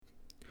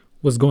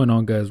What's going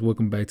on, guys?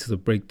 Welcome back to the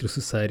Breakthrough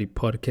Society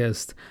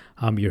podcast.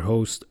 I'm your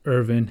host,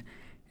 Irvin,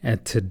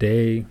 and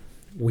today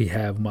we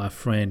have my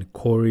friend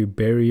Corey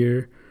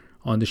Barrier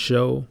on the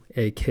show,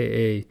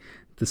 aka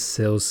the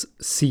sales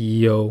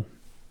CEO.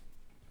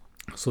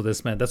 So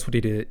this man, that's what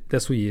he did.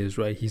 That's what he is,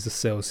 right? He's a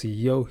sales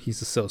CEO.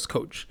 He's a sales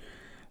coach.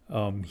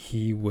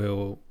 He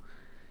will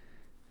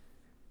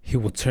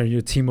turn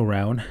your team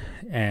around,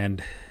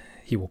 and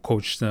he will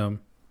coach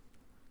them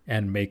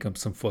and make them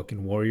some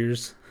fucking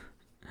warriors.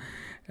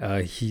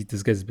 He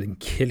This guy's been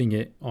killing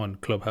it on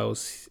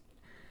Clubhouse.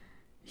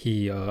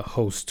 He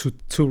hosts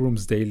two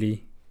rooms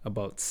daily,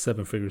 about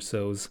seven figure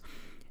sales,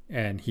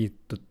 and he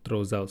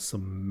throws out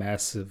some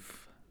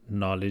massive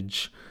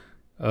knowledge.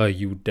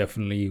 You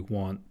definitely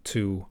want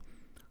to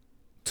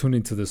tune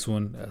into this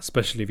one,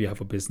 especially if you have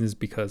a business,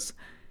 because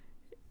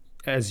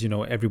as you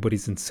know,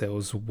 everybody's in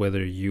sales,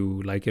 whether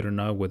you like it or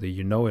not, whether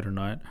you know it or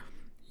not,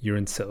 you're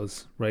in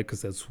sales, right?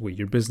 Because that's what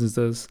your business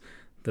does.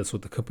 That's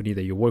what the company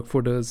that you work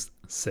for does.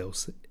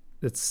 Sales.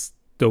 It's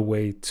the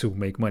way to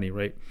make money,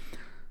 right?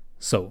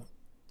 So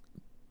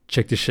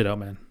check this shit out,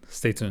 man.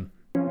 Stay tuned.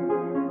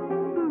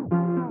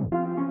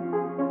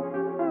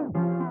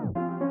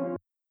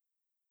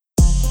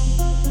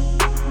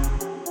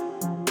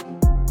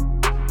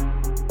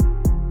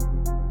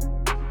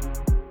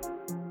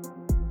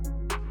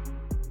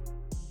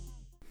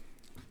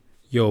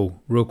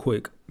 Yo, real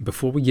quick,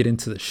 before we get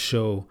into the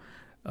show,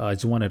 I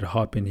just wanted to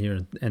hop in here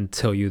and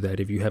tell you that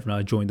if you have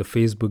not joined the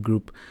Facebook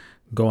group,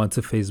 go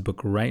onto Facebook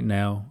right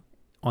now.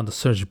 On the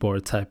search bar,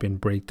 type in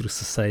Breakthrough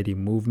Society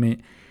Movement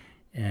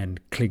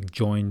and click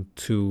join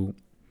to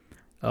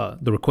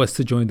the request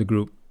to join the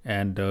group.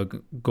 And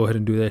go ahead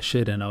and do that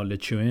shit, and I'll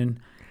let you in.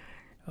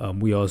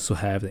 We also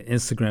have the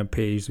Instagram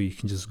page where you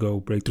can just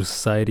go Breakthrough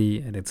Society,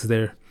 and it's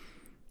there.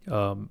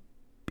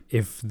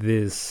 If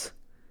this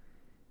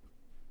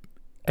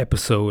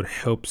episode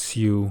helps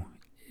you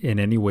in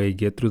any way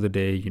get through the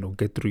day,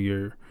 get through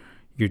your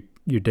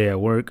day at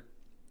work,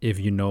 if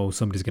you know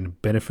somebody's going to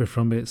benefit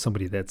from it,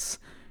 somebody that's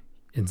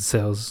in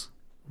sales,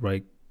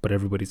 right? But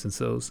everybody's in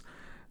sales.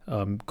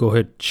 Go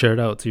ahead, share it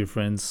out to your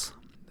friends.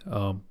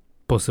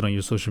 Post it on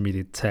your social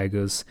media, tag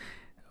us,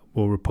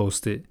 we'll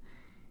repost it.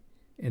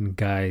 And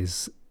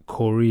guys,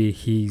 Corey,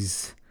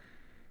 he's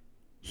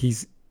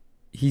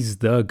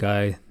the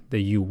guy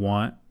that you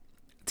want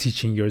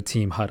teaching your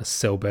team how to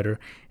sell better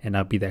and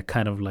not be that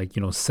kind of like,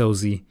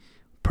 salesy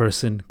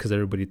person, because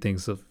everybody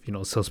thinks of,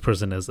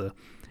 salesperson as a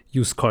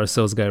used car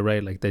sales guy,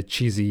 right? Like that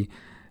cheesy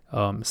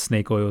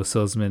snake oil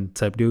salesman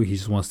type dude. He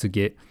just wants to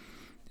get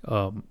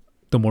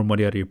the more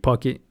money out of your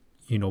pocket,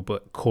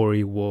 but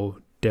Corey will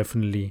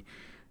definitely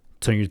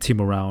turn your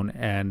team around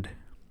and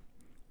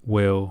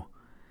will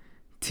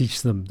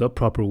teach them the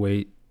proper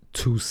way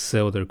to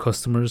sell their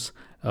customers,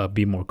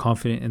 be more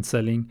confident in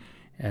selling.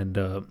 And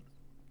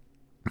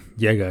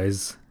yeah,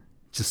 guys,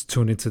 just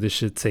tune into this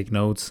shit, take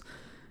notes,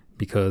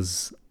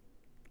 because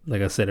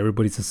like I said,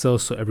 everybody's in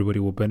sales, so everybody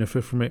will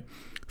benefit from it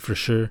for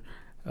sure.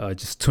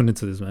 Just tune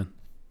into this, man.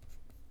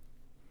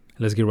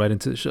 Let's get right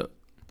into the show.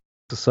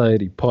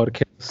 Society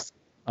podcast.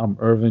 I'm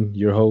Irvin,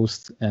 your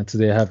host, and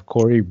today I have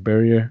Corey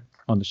Barrier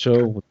on the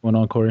show. What's going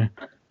on, Corey?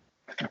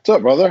 What's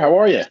up, brother? How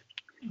are you?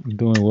 I'm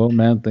doing well,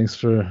 man. Thanks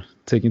for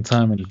taking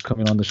time and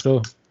coming on the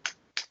show.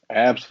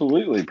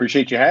 Absolutely.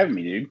 Appreciate you having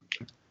me, dude.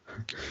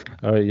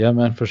 All right, yeah,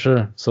 man, for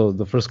sure. So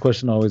the first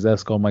question I always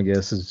ask all my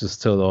guests is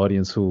just tell the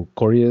audience who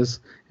Corey is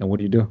and what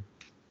do you do?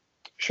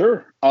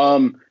 Sure.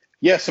 So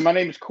my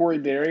name is Corey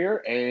Barrier,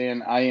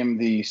 and I am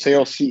the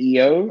sales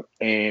CEO.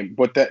 And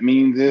what that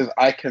means is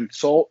I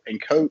consult and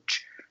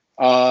coach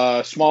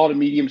small to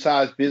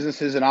medium-sized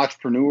businesses and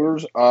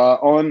entrepreneurs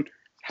on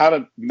how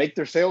to make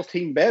their sales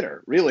team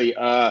better. Really,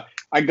 I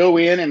go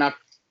in and I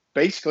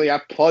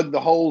plug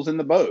the holes in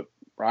the boat,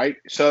 right?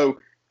 So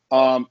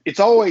it's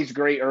always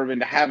great, Irvin,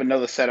 to have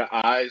another set of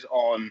eyes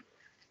on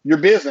your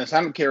business.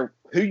 I don't care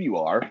who you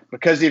are,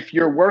 because if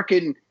you're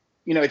working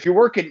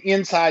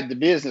inside the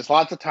business,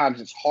 lots of times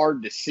it's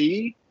hard to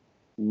see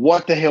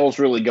what the hell's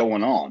really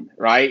going on,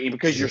 right? And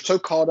because you're so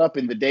caught up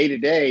in the day to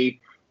day,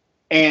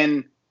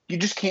 and you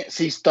just can't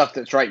see stuff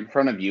that's right in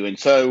front of you. And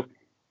so,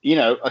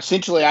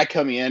 essentially, I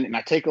come in and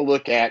I take a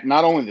look at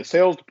not only the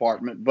sales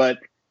department, but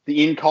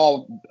the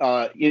inbound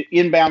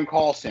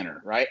call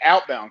center, right?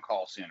 Outbound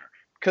call center.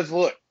 Because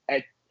look,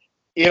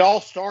 it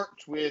all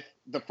starts with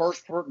the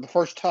first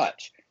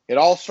touch. It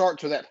all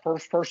starts with that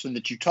first person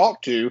that you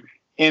talk to,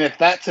 and if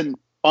that's an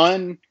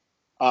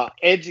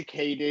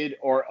uneducated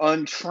or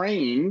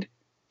untrained,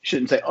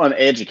 shouldn't say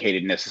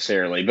uneducated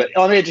necessarily, but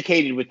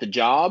uneducated with the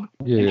job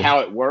and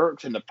how it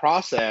works and the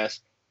process,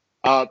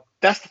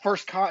 that's the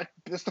first touch.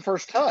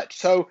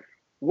 So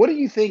what do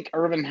you think,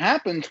 Irvin,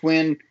 happens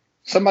when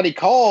somebody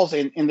calls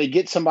and they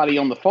get somebody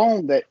on the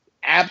phone that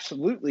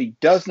absolutely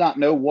does not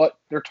know what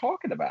they're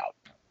talking about?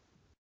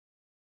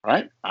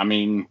 Right? I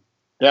mean,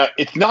 yeah,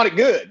 it's not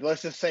good.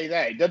 Let's just say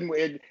that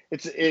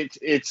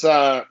it's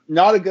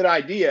not a good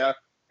idea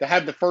to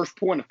have the first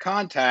point of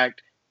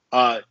contact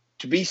to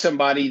be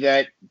somebody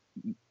that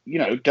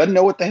doesn't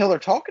know what the hell they're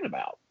talking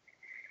about.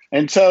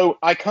 And so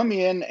I come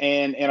in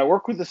and I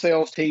work with the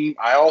sales team.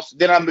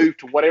 I move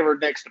to whatever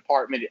next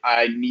department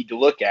I need to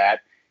look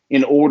at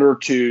in order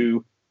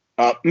to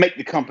make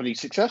the company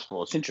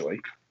successful, essentially.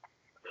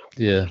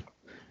 Yeah.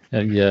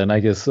 And I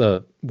guess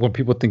when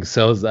people think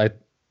sales,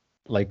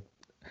 like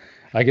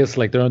I guess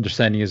like their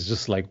understanding is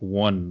just like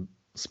one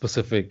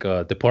specific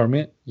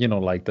department,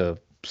 like the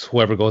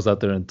whoever goes out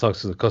there and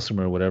talks to the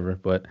customer or whatever.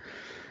 But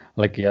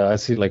like, yeah, I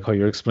see like how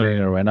you're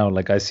explaining it right now.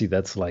 Like I see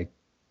that's like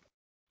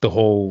the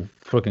whole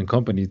freaking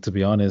company, to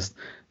be honest.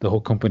 The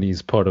whole company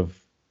is part of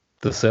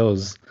the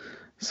sales.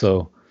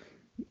 So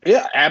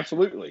Yeah,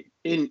 absolutely.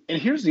 And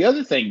here's the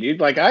other thing, dude.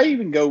 Like I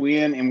even go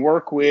in and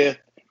work with.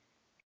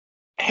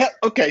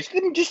 Okay,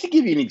 so just to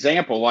give you an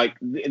example, like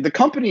the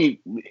company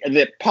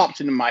that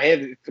pops into my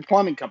head, the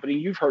plumbing company.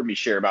 You've heard me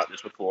share about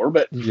this before,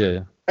 but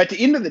yeah, at the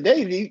end of the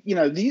day,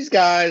 these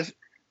guys,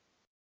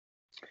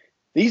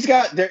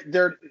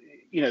 they're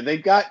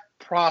they've got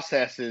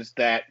processes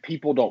that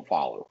people don't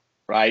follow,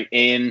 right?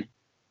 And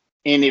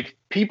if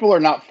people are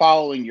not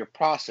following your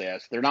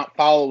process, they're not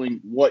following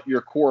what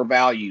your core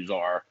values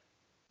are.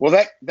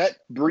 Well, that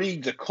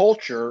breeds a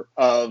culture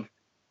of,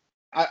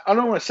 I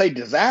don't want to say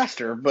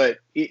disaster, but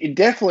it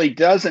definitely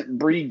doesn't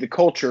breed the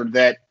culture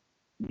that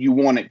you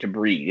want it to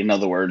breed. In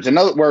other words,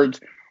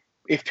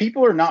 if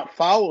people are not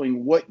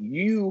following what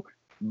you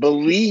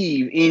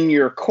believe in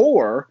your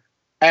core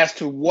as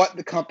to what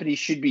the company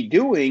should be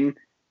doing,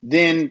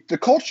 then the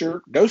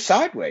culture goes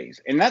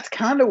sideways. And that's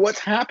kind of what's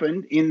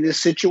happened in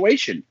this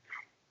situation.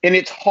 And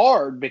it's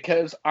hard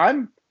because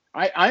I'm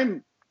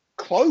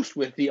close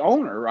with the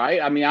owner,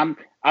 right? I mean,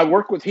 I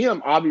work with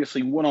him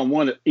obviously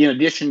one-on-one in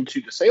addition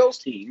to the sales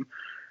team.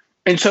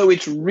 And so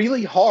it's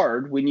really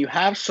hard when you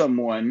have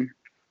someone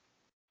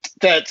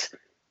that's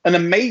an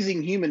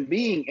amazing human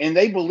being and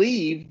they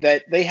believe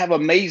that they have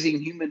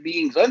amazing human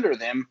beings under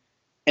them.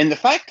 And the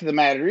fact of the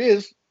matter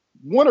is,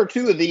 one or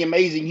two of the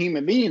amazing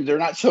human beings are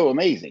not so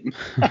amazing.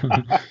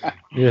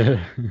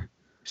 yeah,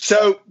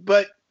 So,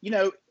 but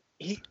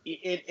he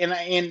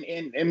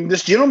and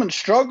this gentleman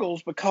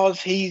struggles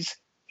because he's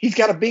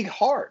got a big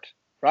heart,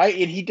 right?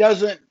 And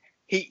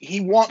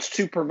he wants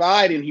to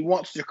provide and he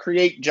wants to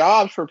create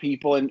jobs for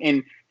people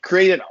and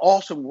create an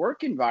awesome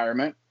work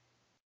environment,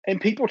 and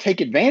people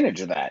take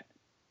advantage of that.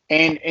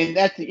 And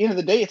at the end of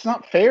the day, it's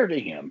not fair to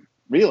him,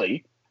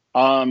 really.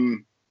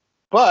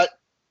 But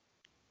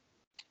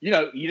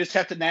you just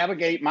have to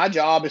navigate. My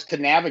job is to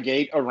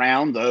navigate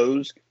around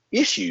those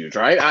issues,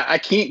 right? I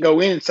can't go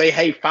in and say,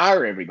 hey,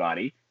 fire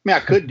everybody. I mean, I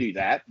could do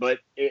that, but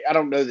I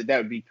don't know that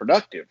would be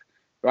productive,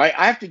 right?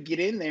 I have to get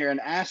in there and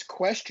ask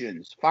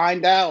questions,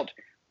 find out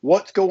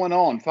what's going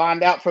on,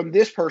 find out from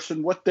this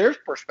person what their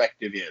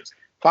perspective is,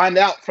 find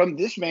out from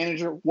this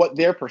manager what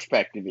their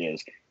perspective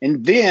is.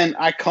 And then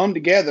I come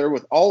together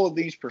with all of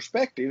these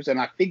perspectives and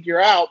I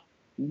figure out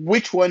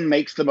which one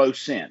makes the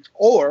most sense,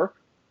 or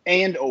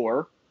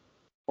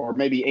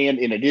maybe and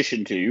in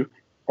addition to,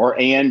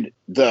 and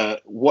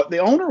what the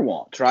owner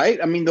wants, right?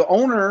 I mean, the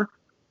owner,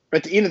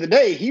 at the end of the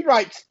day, he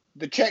writes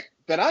the check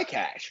that I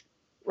cash,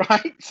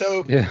 right?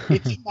 So yeah,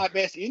 it's in my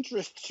best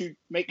interest to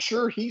make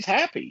sure he's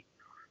happy.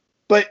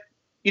 But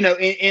and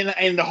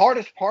the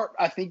hardest part,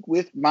 I think,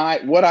 with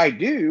what I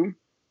do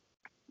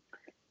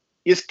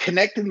is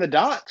connecting the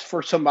dots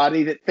for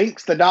somebody that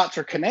thinks the dots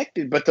are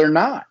connected, but they're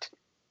not.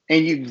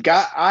 And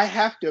I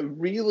have to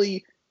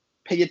really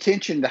pay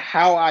attention to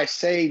how I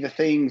say the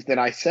things that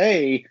I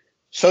say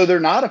so they're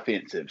not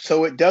offensive.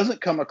 So it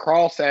doesn't come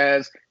across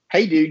as,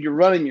 hey, dude, you're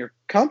running your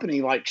company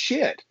like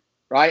shit,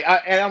 right?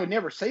 And I would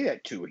never say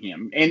that to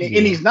him. And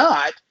he's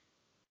not.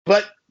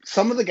 But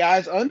some of the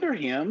guys under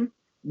him,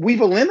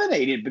 we've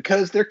eliminated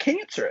because they're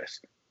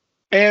cancerous.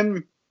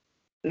 And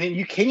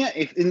you can't,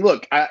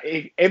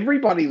 if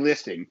everybody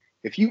listening,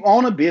 if you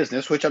own a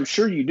business, which I'm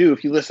sure you do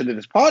if you listen to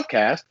this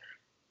podcast,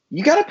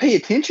 you got to pay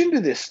attention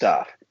to this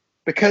stuff.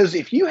 Because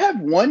if you have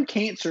one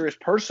cancerous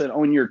person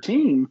on your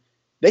team,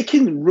 they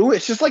can ruin.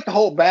 It's just like the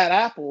whole bad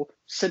apple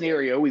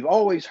scenario we've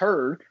always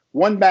heard.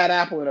 One bad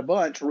apple in a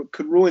bunch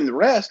could ruin the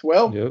rest.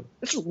 Well, yep.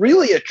 It's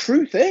really a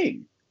true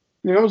thing.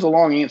 It was a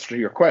long answer to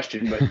your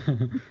question, but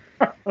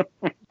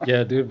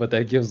Yeah, dude. But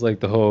that gives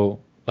like the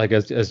whole, like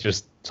as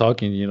just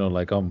talking,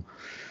 like I'm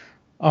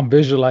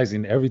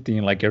visualizing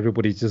everything. Like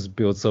everybody just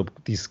builds up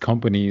these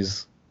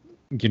companies,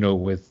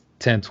 with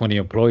 10, 20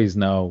 employees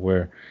now,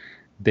 where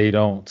they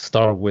don't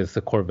start with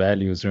the core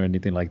values or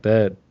anything like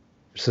that,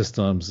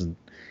 systems, and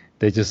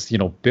they just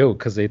build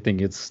because they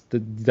think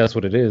that's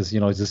what it is.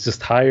 It's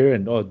just hire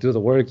and do the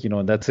work,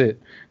 and that's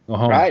it, go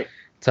home, right.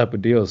 type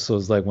of deal. So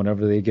it's like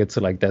whenever they get to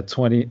like that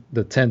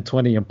 10,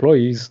 20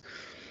 employees,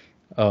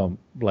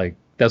 like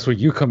that's where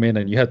you come in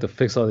and you have to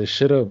fix all this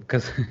shit up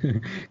because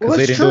they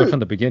didn't do it from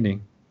the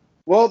beginning.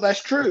 Well,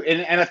 that's true,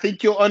 and I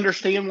think you'll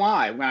understand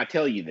why when I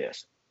tell you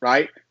this,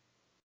 right?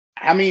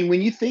 I mean,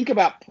 when you think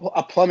about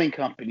a plumbing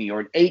company or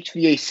an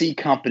HVAC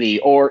company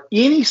or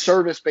any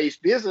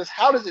service-based business,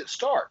 how does it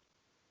start?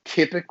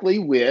 Typically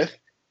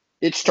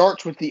it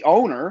starts with the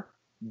owner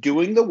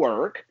doing the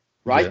work,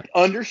 right?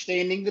 Yeah.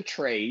 Understanding the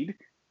trade.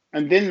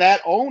 And then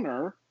that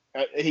owner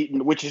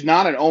which is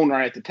not an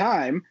owner at the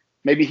time.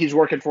 Maybe he's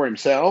working for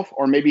himself,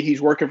 or maybe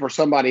he's working for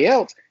somebody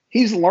else.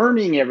 He's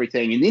learning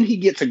everything, and then he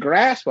gets a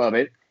grasp of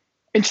it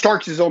and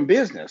starts his own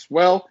business.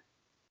 Well,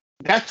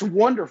 that's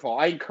wonderful.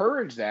 I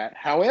encourage that.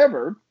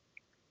 However,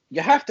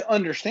 you have to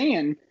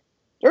understand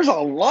there's a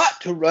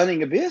lot to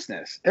running a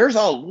business. There's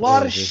a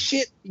lot of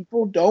shit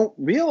people don't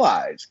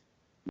realize.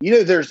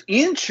 There's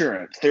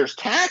insurance, there's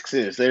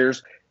taxes,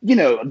 there's,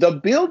 the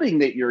building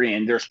that you're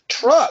in, there's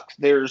trucks,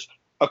 there's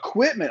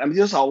equipment. I mean,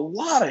 there's a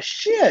lot of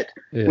shit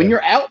when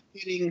you're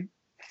outfitting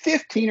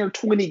 15 or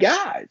 20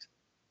 guys,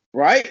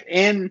 right?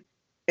 And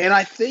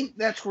I think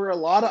that's where a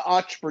lot of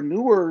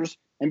entrepreneurs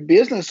and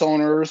business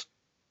owners,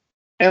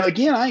 and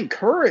again, I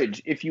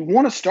encourage, if you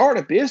want to start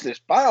a business,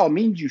 by all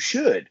means you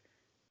should.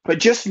 But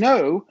just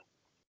know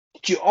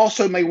that you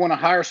also may want to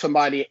hire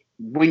somebody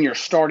when you're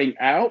starting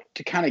out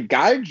to kind of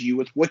guide you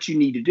with what you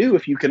need to do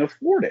if you can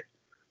afford it.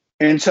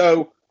 And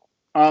so,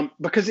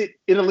 because it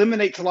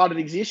eliminates a lot of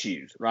these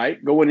issues,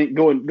 right? Going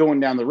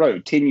down the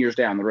road, 10 years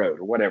down the road,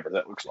 or whatever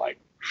that looks like.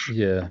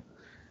 Yeah.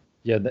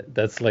 Yeah,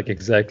 that's like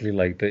exactly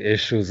like the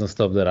issues and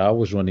stuff that I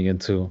was running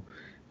into,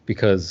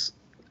 because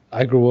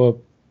I grew up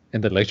in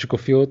the electrical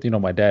field.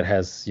 My dad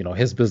has,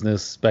 his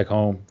business back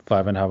home,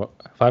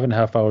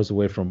 5.5 hours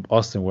away from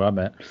Austin, where I'm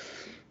at.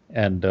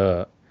 And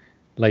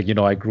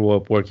I grew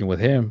up working with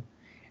him,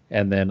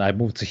 and then I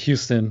moved to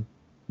Houston,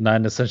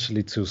 not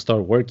essentially to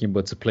start working,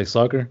 but to play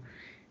soccer.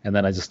 And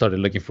then I just started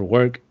looking for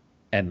work,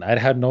 and I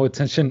had no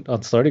intention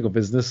on starting a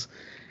business,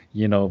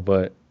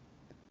 but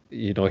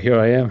here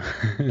I am.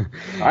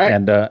 Right.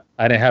 And I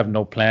didn't have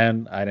no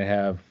plan. I didn't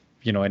have,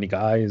 any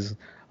guys.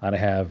 I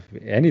didn't have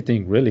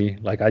anything really.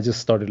 Like, I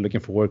just started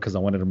looking for work because I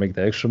wanted to make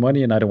the extra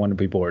money and I didn't want to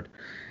be bored.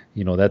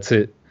 That's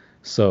it.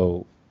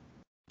 So,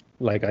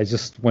 like, I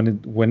just went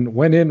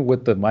in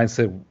with the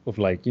mindset of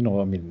like,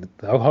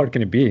 how hard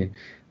can it be,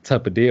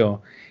 type of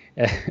deal.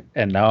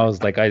 And now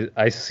it's like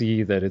I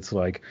see that it's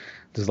like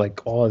there's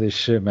like all this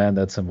shit, man,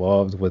 that's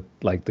involved with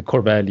like the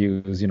core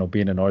values,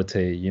 being an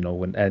Arte,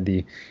 when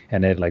Andy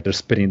and Ed, like, they're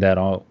spitting that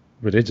out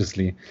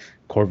religiously.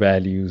 Core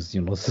values,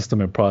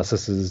 system and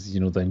processes,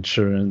 the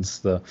insurance,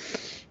 the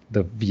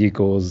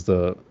vehicles,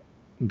 the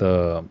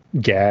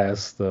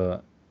gas,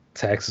 the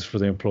taxes for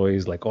the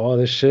employees, like all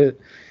this shit.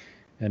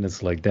 And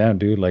it's like, damn,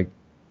 dude, like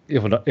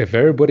if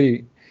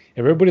everybody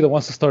that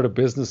wants to start a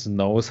business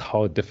knows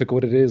how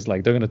difficult it is,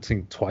 like, they're gonna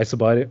think twice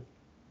about it.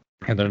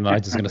 And they're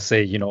not just gonna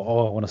say,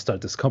 oh, I want to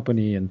start this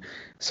company and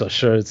sell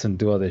shirts and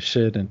do all this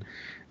shit. And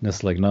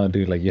it's like, no,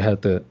 dude, like, you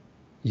have to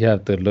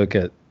look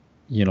at,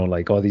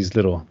 like, all these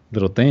little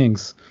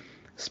things,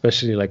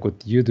 especially like what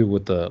you do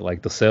with the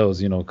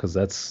sales, because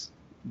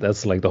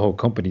that's like the whole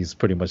company's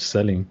pretty much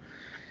selling.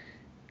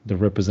 They're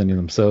representing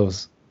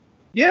themselves.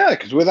 Yeah,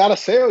 because without a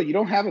sale, you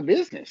don't have a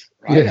business,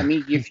 right? Yeah. I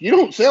mean, if you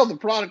don't sell the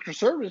product or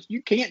service,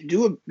 you can't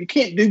do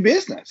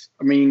business.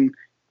 I mean,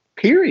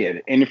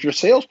 period. And if your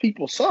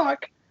salespeople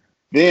suck,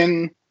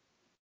 then,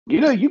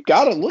 you've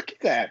got to look at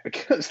that,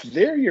 because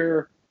they're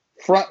your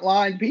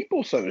frontline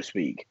people, so to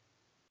speak,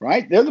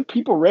 right? They're the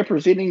people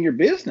representing your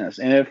business.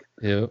 And if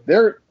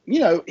they're,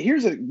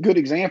 here's a good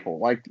example.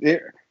 Like,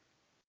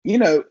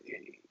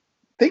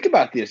 think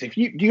about this. Do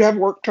you have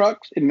work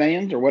trucks and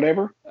vans or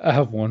whatever? I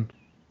have one.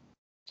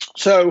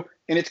 So,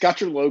 and it's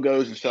got your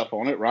logos and stuff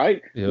on it,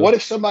 right? Yep. What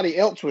if somebody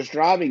else was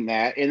driving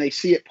that and they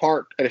see it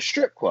parked at a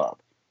strip club?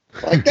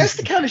 Like, that's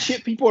the kind of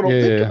shit people don't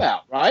think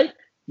about, right?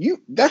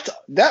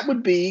 That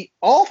would be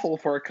awful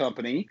for a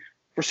company,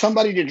 for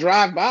somebody to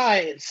drive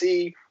by and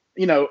see,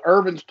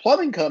 Urban's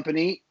Plumbing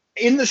Company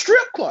in the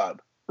strip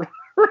club, right?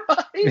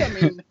 I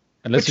mean,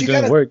 unless you're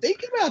doing work.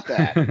 Think about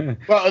that.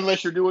 Well,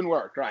 unless you're doing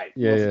work, right?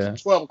 Yeah, well,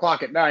 it's 12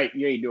 o'clock at night,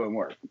 you ain't doing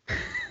work.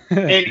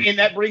 and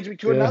that brings me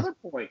to another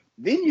point.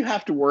 Then you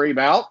have to worry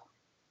about,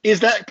 is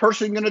that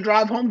person going to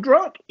drive home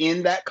drunk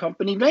in that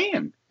company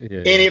van? Yeah.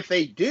 And if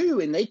they do,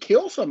 and they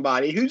kill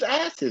somebody, whose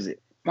ass is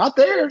it? Not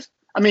theirs.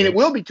 I mean, it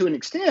will be to an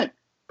extent,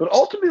 but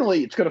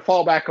ultimately it's going to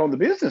fall back on the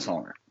business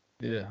owner.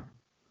 Yeah.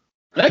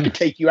 That could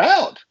take you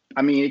out.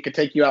 I mean, it could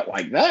take you out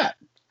like that.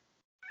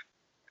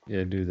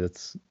 Yeah, dude,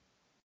 that's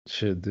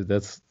shit, dude.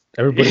 That's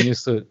everybody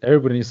needs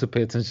to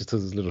pay attention to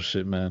this little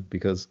shit, man,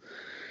 because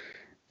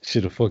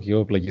shit'll fuck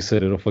you up. Like you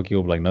said, it'll fuck you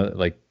up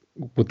like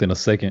within a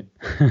second.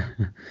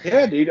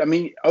 Yeah, dude. I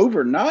mean,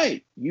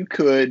 overnight you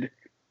could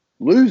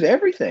lose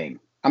everything.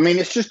 I mean,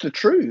 it's just the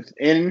truth.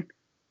 And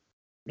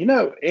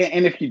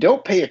and if you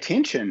don't pay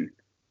attention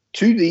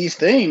to these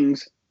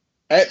things,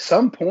 at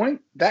some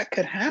point that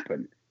could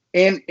happen.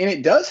 And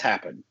it does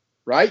happen,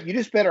 right? You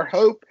just better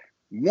hope,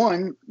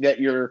 one, that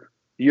your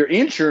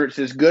insurance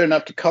is good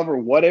enough to cover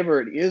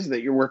whatever it is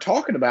that we're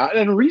talking about.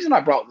 And the reason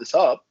I brought this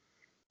up,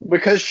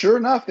 because sure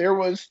enough, there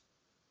was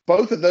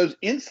both of those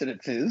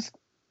incidences.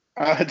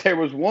 There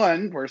was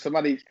one where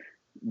somebody,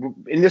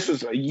 and this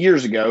was a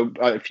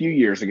few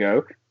years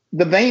ago,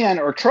 the van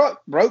or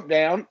truck broke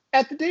down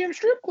at the damn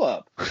strip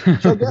club.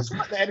 So guess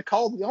what? They had to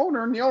call the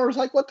owner, and the owner was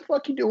like, "What the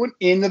fuck you doing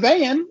in the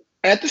van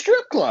at the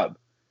strip club?"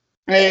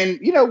 And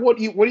what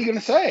are you going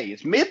to say?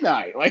 It's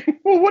midnight. Like,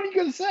 well, what are you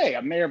going to say?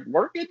 I'm there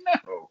working?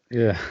 No.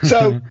 Yeah.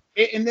 So,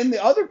 and then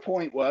the other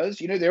point was,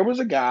 there was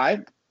a guy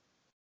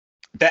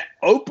that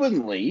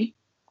openly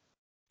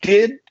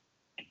did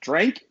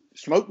drink,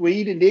 smoke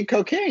weed, and did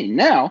cocaine.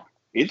 Now,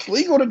 it's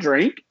legal to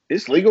drink.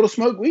 It's legal to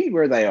smoke weed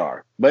where they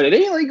are, but it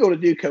ain't legal to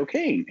do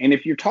cocaine. And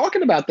if you're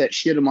talking about that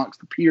shit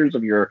amongst the peers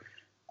of your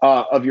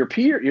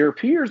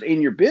peers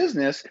in your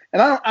business,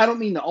 and I don't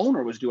mean the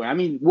owner was doing it, I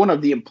mean one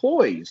of the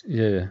employees.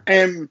 Yeah.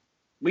 And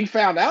we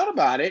found out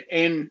about it,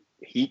 and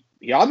he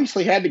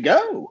obviously had to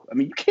go. I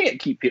mean, you can't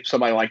keep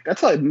somebody like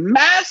that's a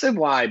massive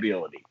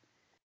liability.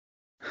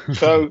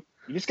 So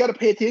you just got to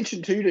pay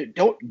attention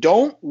to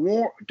don't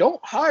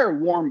hire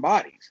warm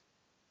bodies,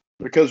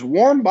 because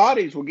warm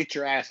bodies will get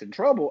your ass in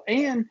trouble,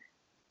 and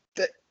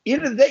the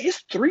end of the day,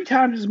 it's 3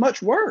 times as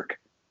much work.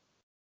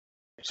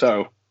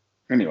 So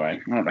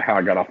anyway, I don't know how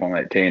I got off on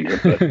that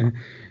tangent,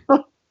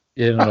 but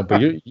Yeah, no,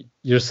 but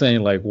you're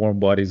saying like warm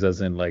bodies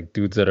as in like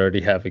dudes that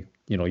already have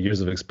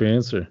years of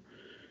experience, or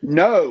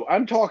no,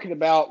 I'm talking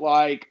about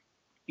like,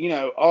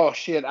 oh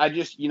shit, I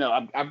just,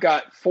 I've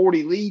got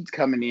 40 leads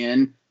coming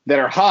in that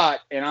are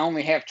hot and I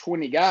only have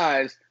 20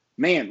 guys.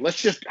 Man,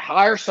 let's just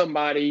hire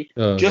somebody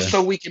just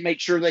so we can make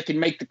sure they can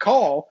make the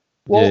call.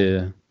 Well,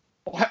 yeah.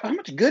 How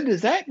much good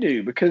does that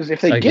do? Because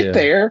if they get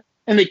there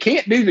and they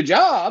can't do the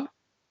job,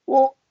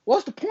 well,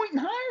 what's the point in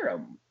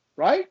hiring them,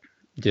 right?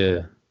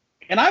 Yeah.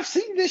 And I've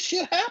seen this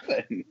shit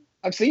happen.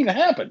 I've seen it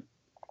happen.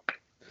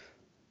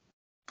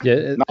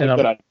 Yeah,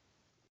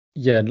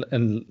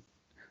 and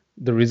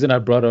the reason I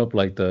brought up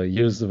like the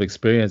years of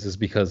experience is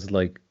because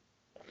like,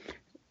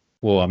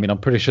 well, I mean, I'm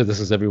pretty sure this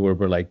is everywhere,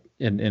 but like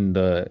in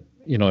the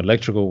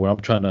electrical, where if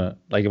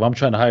I'm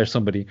trying to hire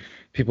somebody,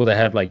 people that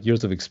have like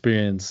years of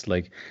experience,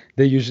 like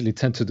they usually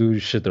tend to do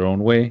shit their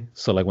own way.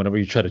 So like whenever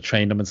you try to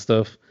train them and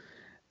stuff,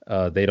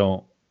 they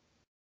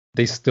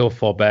still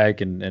fall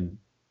back and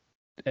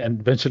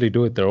eventually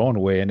do it their own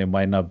way, and it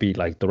might not be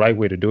like the right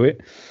way to do it.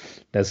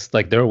 That's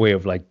like their way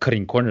of like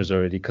cutting corners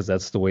already, because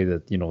that's the way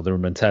that their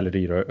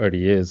mentality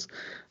already is.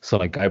 So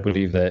like I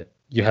believe that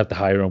you have to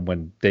hire them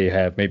when they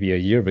have maybe a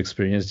year of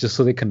experience, just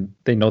so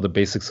they know the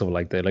basics of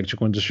like the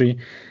electrical industry,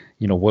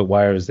 what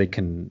wires they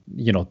can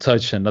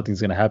touch and nothing's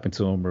going to happen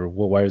to them, or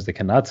what wires they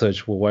cannot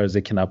touch, what wires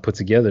they cannot put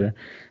together,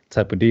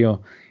 type of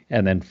deal.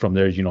 And then from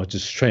there,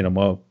 just train them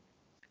up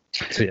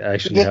to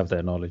actually have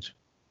that knowledge.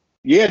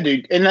 Yeah,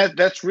 dude. And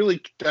that's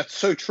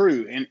so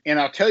true. And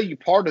I'll tell you,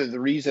 part of the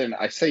reason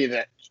I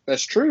say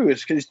that's true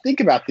is because think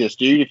about this,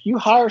 dude. If you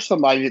hire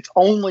somebody that's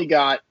only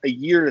got a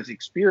year's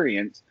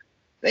experience,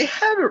 they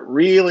haven't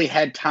really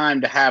had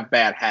time to have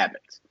bad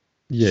habits.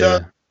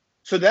 Yeah.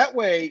 So that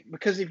way,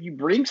 because if you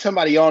bring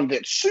somebody on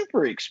that's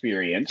super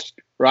experienced,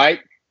 right,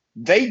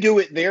 they do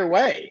it their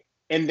way.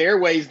 And their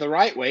way is the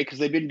right way because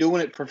they've been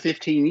doing it for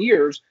 15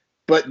 years.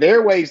 But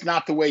their way is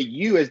not the way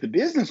you, as the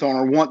business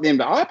owner, want them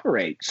to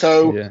operate.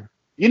 So,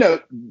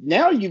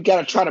 now you've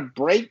got to try to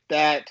break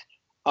that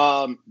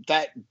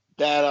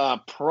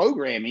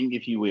programming,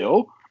 if you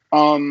will,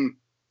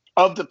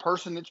 of the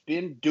person that's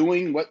been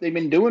doing what they've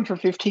been doing for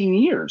 15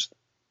 years,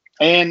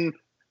 and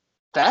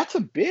that's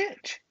a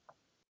bitch.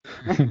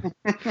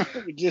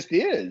 It just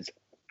is.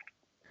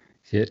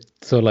 Yeah.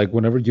 So, like,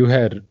 whenever you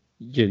had,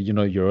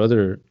 your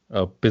other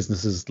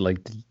businesses,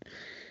 like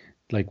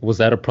was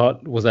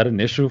that an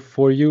issue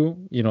for you?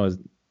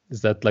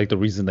 Is that like the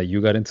reason that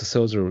you got into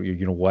sales, or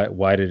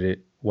why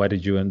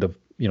did you end up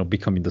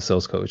becoming the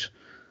sales coach?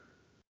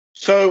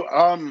 So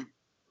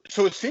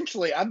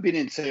essentially I've been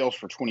in sales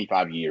for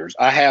 25 years.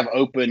 I have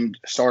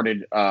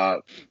started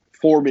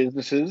 4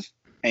 businesses,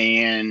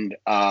 and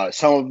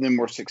some of them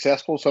were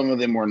successful, some of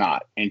them were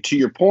not. And to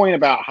your point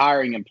about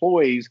hiring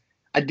employees,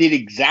 I did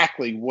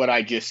exactly what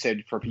I just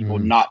said for people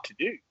not to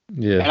do.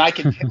 Yeah. And I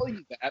can tell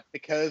you that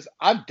because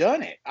I've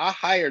done it. I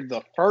hired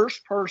the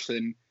first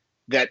person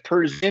that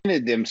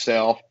presented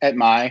themselves at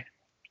my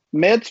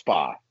med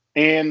spa.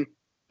 And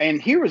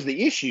here was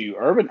the issue,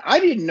 Urban. I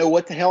didn't know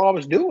what the hell I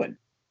was doing,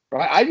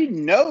 right? I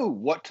didn't know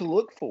what to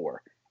look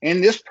for.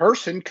 And this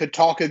person could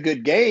talk a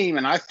good game,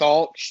 and I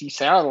thought she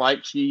sounded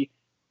like she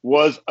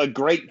was a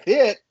great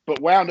fit, but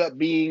wound up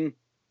being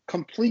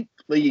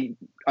completely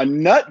a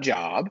nut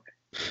job.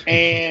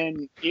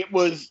 And it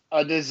was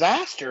a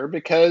disaster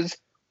because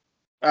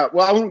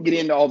well, I won't get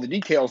into all the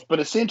details, but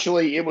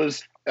essentially it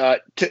was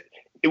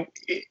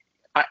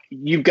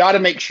you've got to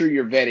make sure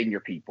you're vetting your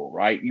people,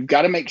 right? You've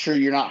got to make sure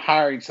you're not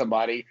hiring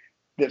somebody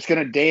that's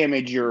going to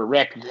damage your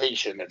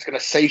reputation, that's going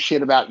to say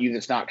shit about you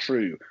that's not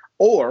true,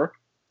 or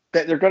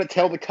that they're going to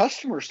tell the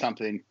customer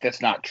something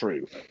that's not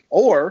true,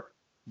 or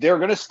they're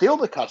going to steal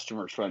the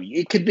customers from you.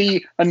 It could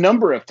be a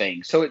number of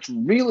things. So it's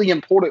really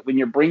important when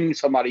you're bringing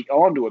somebody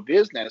onto a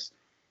business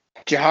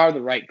to hire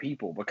the right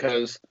people,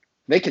 because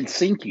they can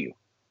sink you.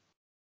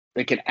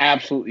 They can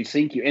absolutely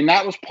sink you. And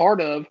that was part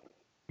of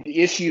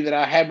the issue that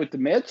I had with the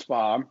med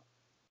spa.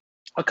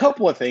 A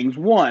couple of things.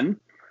 One,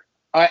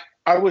 I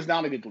was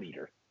not a good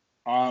leader.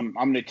 I'm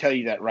going to tell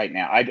you that right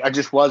now. I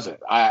just wasn't.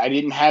 I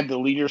didn't have the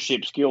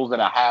leadership skills that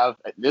I have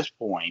at this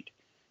point.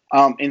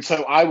 And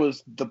so I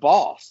was the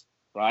boss,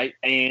 right?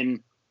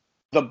 And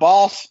the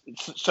boss.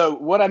 So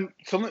what I'm.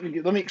 So let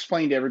me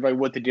explain to everybody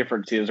what the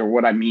difference is, or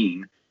what I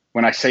mean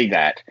when I say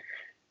that.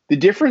 The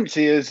difference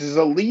is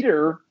a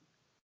leader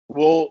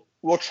will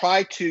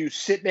try to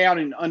sit down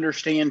and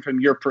understand from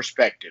your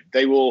perspective.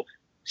 They will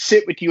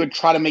sit with you and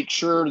try to make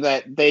sure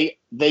that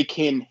they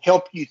can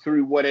help you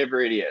through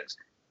whatever it is.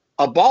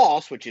 A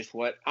boss, which is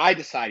what I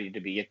decided to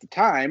be at the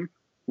time,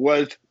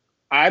 was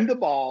I'm the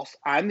boss,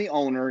 I'm the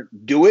owner,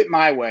 do it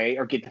my way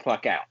or get the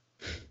fuck out.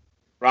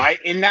 Right?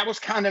 And that was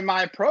kind of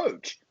my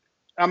approach.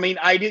 I mean,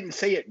 I didn't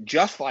say it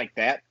just like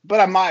that, but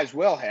I might as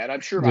well had.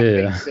 I'm sure my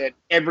Yeah. face said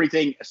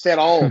everything, said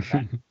all of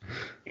that.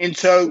 And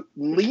so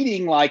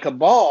leading like a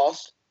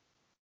boss,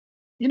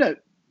 you know,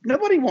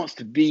 nobody wants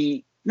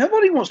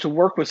to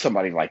work with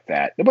somebody like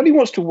that. Nobody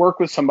wants to work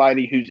with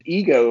somebody whose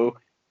ego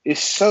is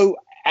so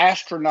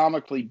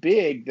astronomically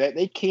big that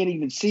they can't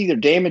even see they're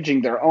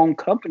damaging their own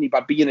company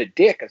by being a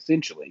dick,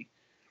 essentially.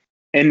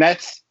 And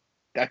that's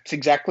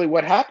exactly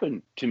what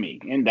happened to me.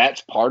 And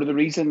that's part of the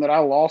reason that I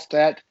lost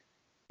that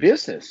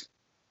business.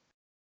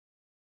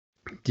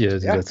 Yeah,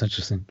 Yeah. that's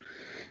interesting.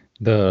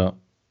 The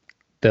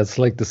that's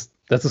like this.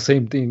 That's the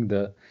same thing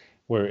that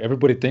where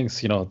everybody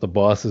thinks, the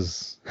boss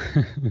is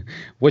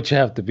what you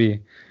have to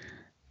be,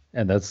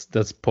 and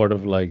that's part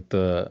of like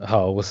the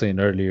how I was saying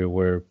earlier,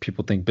 where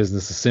people think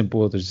business is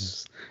simple. They're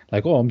just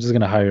like, oh, I'm just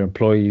gonna hire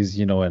employees,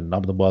 and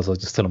I'm the boss. I'll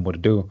just tell them what to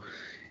do,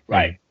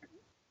 Right. and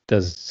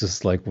that's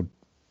just like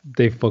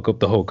they fuck up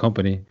the whole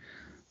company.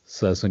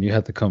 So that's when you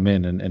have to come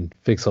in and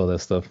fix all that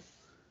stuff.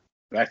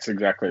 That's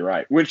exactly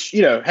right. Which,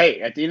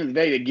 hey, at the end of the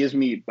day, it gives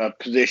me a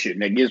position,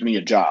 that gives me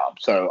a job.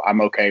 So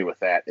I'm okay with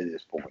that at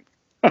this point.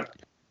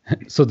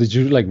 So did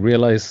you like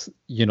realize,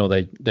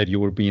 that you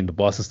were being the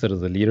boss instead of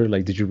the leader?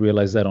 Like, did you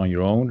realize that on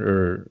your own,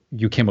 or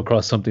you came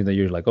across something that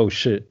you're like, oh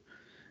shit?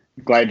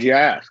 Glad you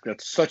asked.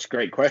 That's such a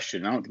great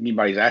question. I don't think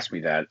anybody's asked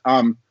me that.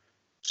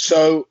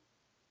 So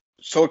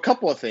a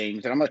couple of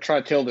things, and I'm going to try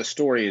to tell this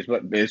story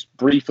as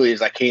briefly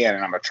as I can,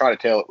 and I'm going to try to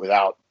tell it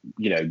without,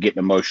 getting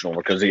emotional,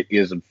 because it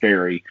is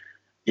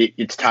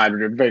it's tied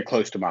very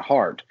close to my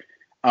heart.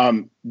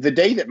 The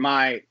day that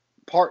my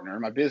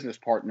business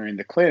partner in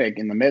the clinic,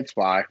 in the med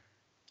spa,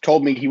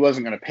 told me he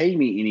wasn't going to pay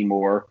me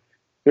anymore,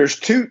 there's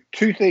two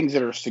things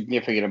that are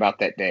significant about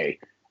that day.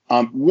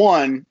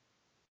 One,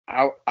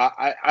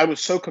 I was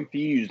so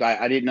confused.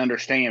 I didn't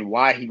understand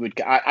why he would.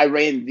 I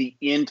ran the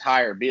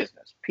entire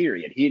business,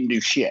 period. He didn't do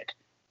shit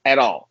at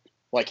all.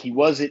 Like, he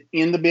wasn't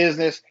in the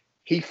business.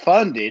 He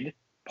funded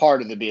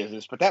part of the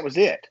business, but that was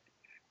it.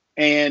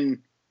 And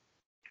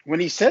when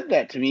he said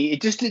that to me,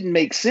 it just didn't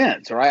make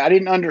sense. Right? I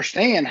didn't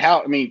understand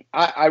how. I mean,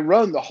 I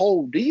run the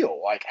whole deal.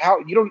 Like, how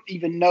you don't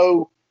even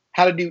know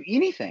how to do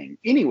anything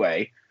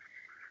anyway.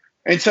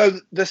 And so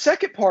the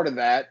second part of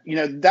that,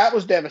 that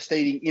was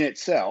devastating in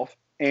itself.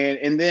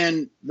 And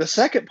then the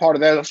second part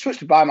of that, I was supposed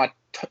to buy my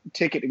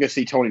ticket to go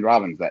see Tony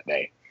Robbins that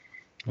day.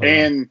 Wow.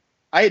 And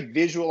I had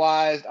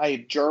visualized, I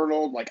had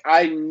journaled, like,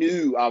 I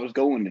knew I was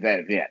going to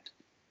that event.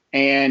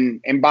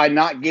 And by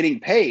not getting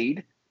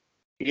paid,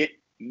 it,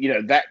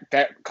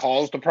 that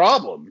caused a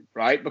problem,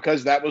 right?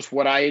 Because that was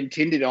what I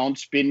intended on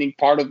spending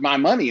part of my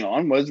money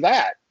on, was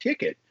that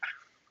ticket.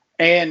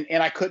 And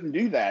I couldn't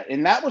do that.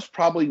 And that was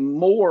probably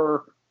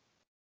more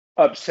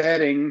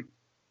upsetting.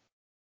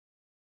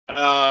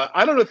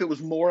 I don't know if it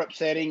was more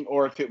upsetting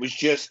or if it was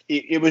just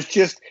it was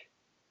just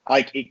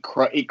like it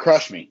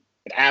crushed me.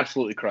 It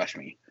absolutely crushed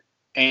me.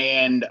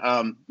 And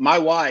my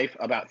wife,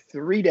 about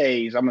 3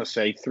 days, I'm going to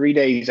say 3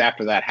 days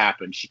after that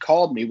happened, she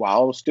called me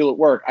while I was still at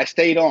work. I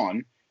stayed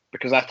on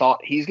because I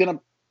thought he's gonna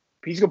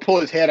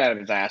pull his head out of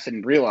his ass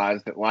and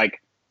realize that,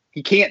 like,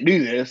 he can't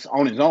do this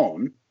on his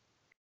own.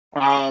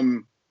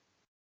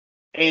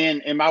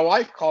 And my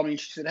wife called me and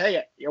she said,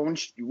 "Hey,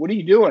 what are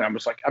you doing?" I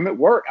was like, "I'm at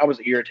work." I was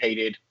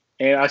irritated.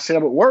 And I said,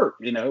 "I'm at work.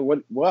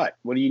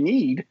 What do you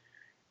need?"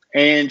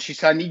 And she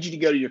said, "I need you to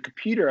go to your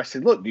computer." I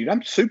said, "Look, dude,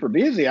 I'm super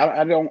busy.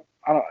 I don't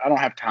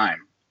have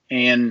time."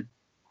 And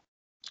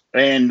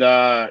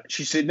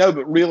she said, "No,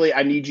 but really,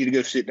 I need you to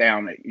go sit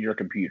down at your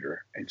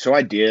computer." And so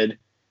I did.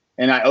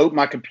 And I opened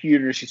my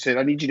computer. She said,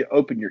 "I need you to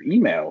open your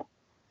email."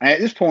 And at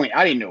this point,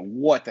 I didn't know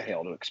what the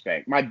hell to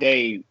expect. My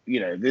day,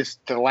 the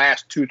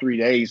last 2-3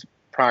 days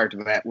prior to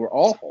that were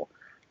awful.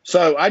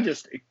 So I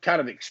just kind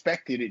of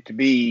expected it to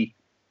be,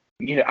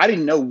 I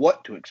didn't know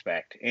what to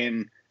expect.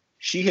 And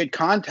she had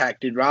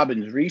contacted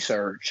Robbins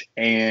Research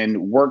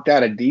and worked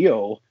out a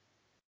deal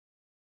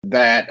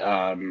that,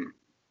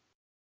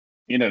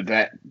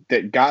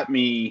 that got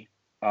me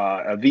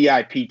a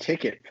VIP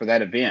ticket for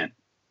that event.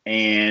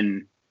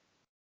 And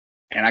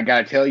I got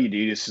to tell you,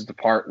 dude, this is the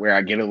part where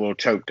I get a little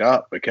choked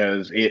up,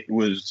 because it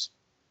was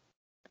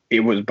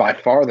by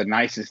far the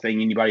nicest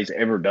thing anybody's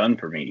ever done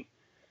for me.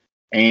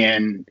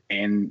 And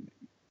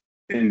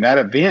that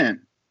event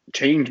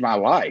changed my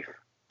life.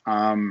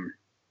 I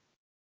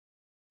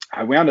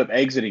wound up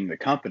exiting the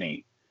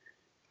company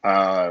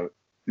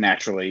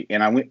naturally,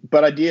 and I went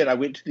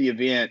to the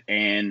event,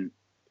 and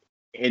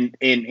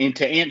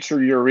to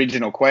answer your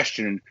original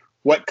question,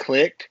 what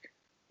clicked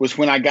was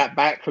when I got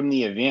back from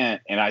the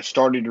event and I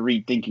started to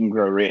read Think and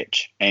Grow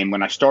Rich. And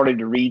when I started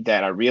to read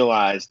that, I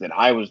realized that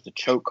I was the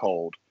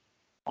chokehold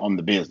on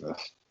the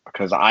business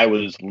because I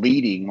was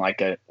leading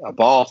like a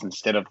boss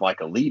instead of like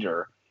a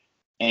leader.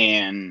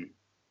 And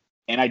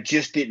I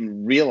just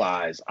didn't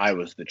realize I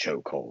was the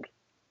chokehold.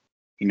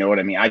 You know what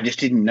I mean? I just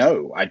didn't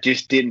know. I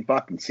just didn't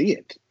fucking see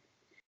it.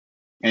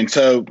 And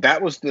so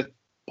that was the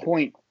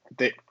point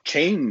that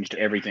changed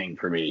everything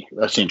for me,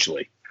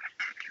 essentially.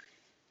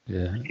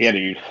 Yeah. Yeah,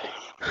 dude.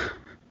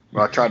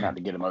 Well, I try not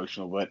to get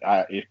emotional, but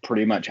it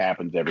pretty much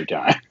happens every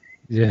time.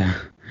 Yeah.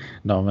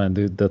 No, man,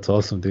 dude, that's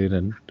awesome, dude.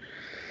 And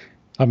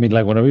I mean,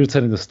 like, whenever you're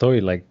telling the story,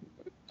 like,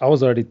 I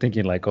was already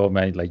thinking, like, oh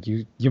man, like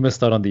you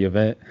missed out on the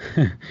event,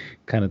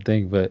 kind of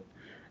thing. But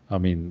I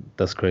mean,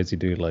 that's crazy,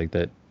 dude. Like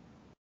that,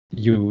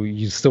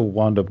 you still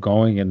wound up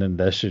going, and then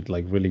that shit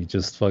like really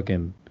just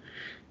fucking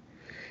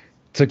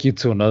took you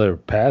to another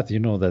path. You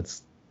know,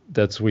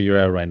 that's where you're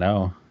at right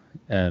now,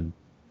 and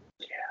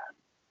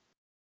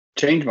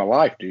Changed my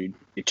life, dude.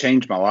 It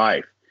changed my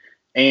life.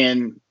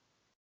 And,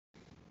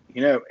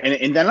 you know,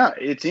 and then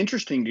it's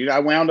interesting, dude. I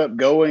wound up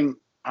going,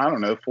 I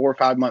don't know, 4 or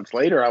 5 months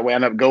later, I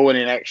wound up going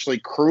and actually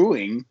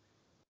crewing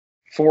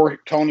for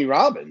Tony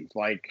Robbins.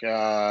 Like,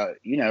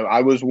 you know,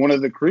 I was one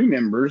of the crew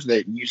members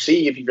that you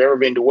see if you've ever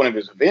been to one of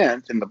his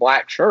events in the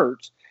black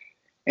shirts.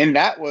 And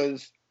that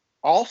was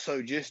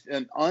also just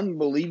an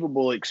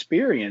unbelievable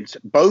experience.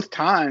 Both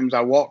times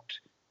I walked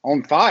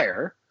on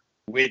fire,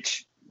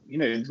 which, you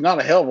know, there's not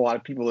a hell of a lot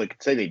of people that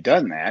could say they've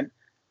done that.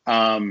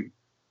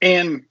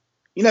 And,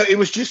 you know, it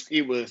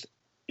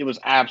was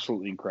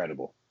absolutely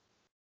incredible.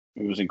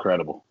 It was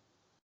incredible.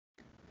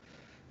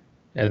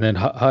 and then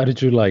how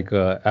did you like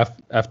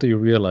after you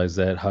realized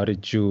that? How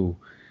did you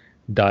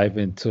dive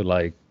into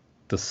like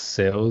the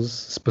sales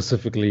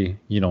specifically?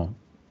 You know,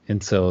 in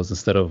sales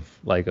instead of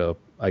like a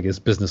I guess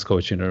business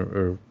coaching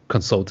or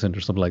consultant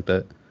or something like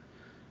that.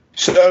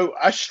 So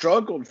I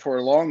struggled for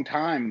a long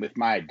time with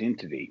my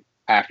identity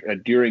after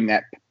during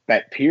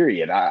that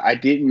period. I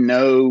didn't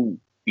know,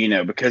 you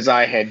know, because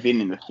I had been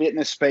in the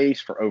fitness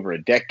space for over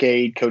a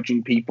decade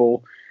coaching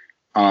people,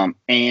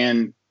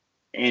 and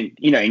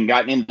you know, and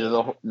gotten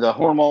into the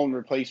hormone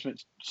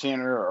replacement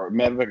center or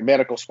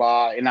medical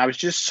spa, and I was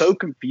just so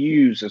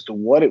confused as to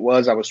what it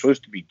was I was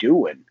supposed to be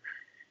doing,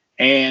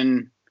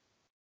 and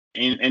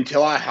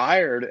until I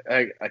hired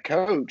a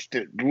coach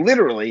that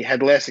literally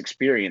had less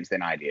experience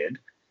than I did.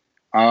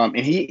 And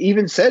he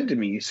even said to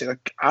me, he said,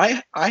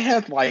 I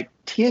have like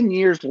 10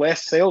 years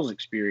less sales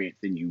experience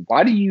than you.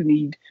 Why do you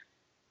need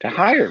to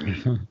hire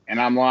me? And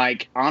I'm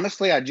like,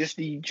 honestly, I just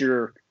need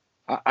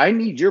I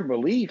need your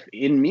belief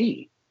in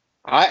me.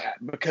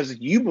 Because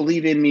you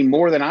believe in me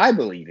more than I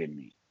believe in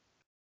me.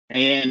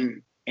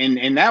 And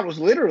that was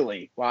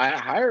literally why I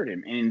hired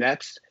him.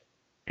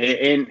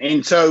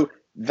 And so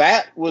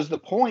that was the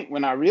point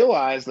when I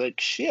realized,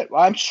 like, shit,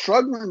 well, I'm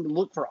struggling to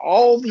look for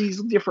all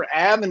these different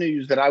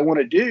avenues that I want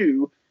to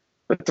do.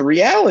 But the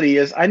reality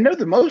is, I know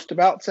the most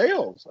about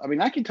sales. I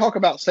mean, I can talk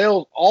about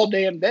sales all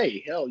damn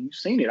day. Hell, you've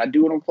seen it. I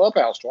do it on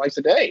Clubhouse twice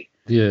a day.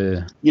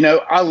 Yeah. You know,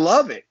 I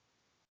love it.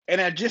 And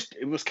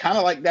it was kind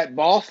of like that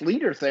boss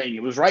leader thing.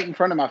 It was right in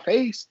front of my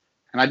face,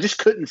 and I just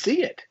couldn't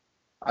see it.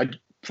 I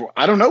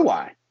don't know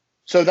why.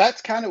 So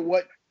that's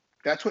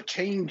what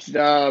changed.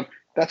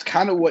 That's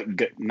kind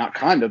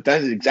of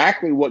that's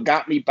exactly what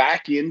got me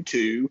back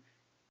into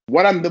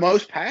what I'm the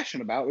most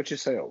passionate about, which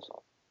is sales.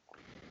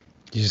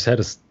 You just had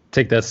to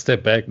take that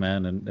step back,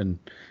 man, and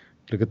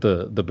look at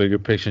the bigger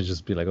picture and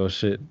just be like, oh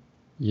shit,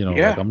 you know,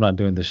 like I'm not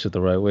doing this shit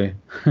the right way.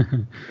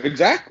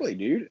 Exactly,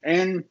 dude.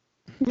 And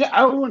yeah,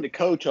 I wanted to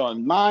coach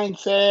on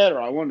mindset,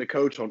 or I wanted to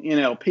coach on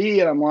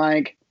NLP, and I'm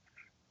like,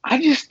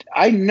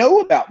 I know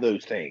about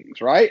those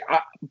things, right?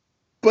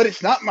 But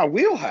it's not my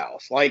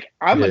wheelhouse. Like,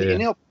 I'm an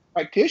NLP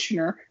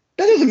practitioner.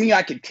 That doesn't mean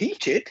I can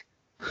teach it.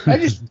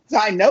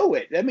 I know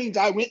it. That means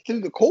I went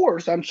through the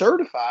course. I'm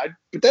certified,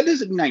 but that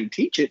doesn't mean I can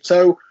teach it.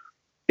 So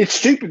it's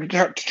stupid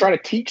to try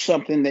to teach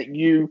something that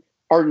you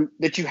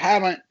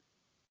haven't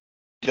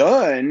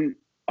done.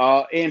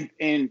 And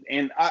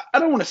I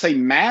don't want to say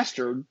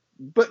mastered,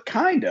 but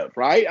kind of,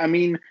 right? I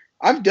mean,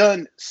 I've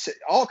done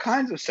all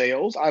kinds of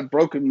sales. I've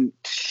broken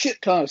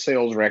shit ton of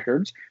sales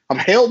records. I've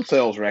held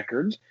sales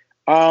records.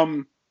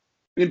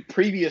 In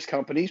previous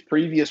companies,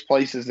 previous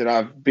places that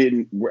I've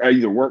been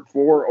either worked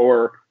for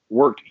or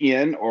worked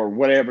in or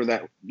whatever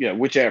that, you know,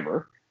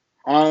 whichever.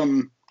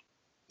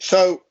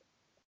 So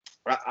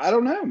I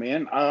don't know,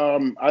 man.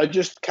 I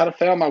just kind of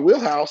found my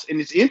wheelhouse,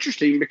 and it's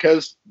interesting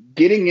because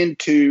getting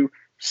into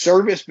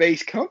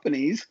service-based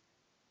companies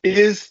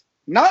is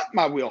not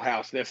my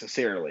wheelhouse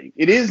necessarily.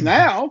 It is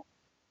now,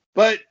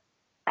 but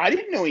I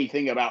didn't know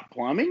anything about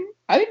plumbing.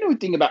 I didn't know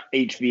anything about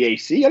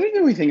HVAC. I didn't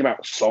know anything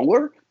about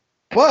solar.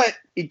 But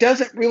it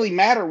doesn't really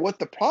matter what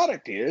the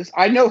product is.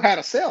 I know how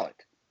to sell it,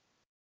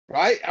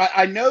 right?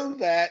 I know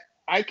that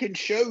I can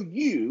show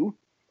you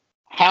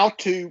how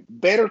to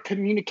better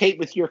communicate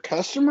with your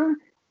customer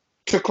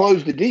to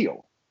close the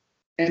deal.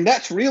 And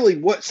that's really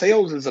what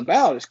sales is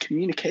about, is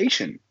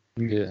communication.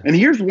 Yeah. And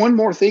here's one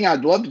more thing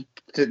I'd love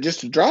to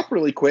drop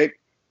really quick.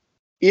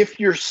 If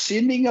you're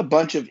sending a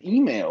bunch of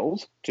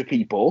emails to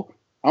people,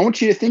 I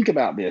want you to think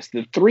about this.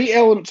 The three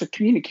elements of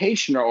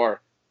communication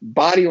are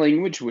body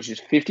language, which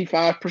is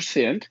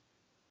 55%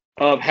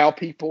 of how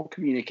people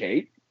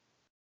communicate.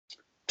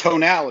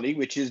 Tonality,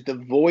 which is the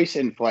voice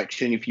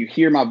inflection. If you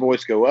hear my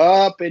voice go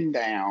up and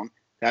down,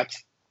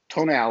 that's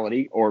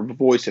tonality or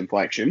voice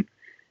inflection.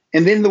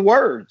 And then the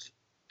words.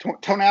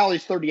 Tonality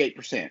is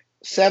 38%.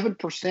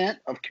 7%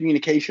 of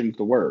communication is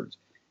the words.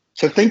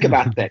 So think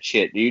about that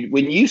shit, dude.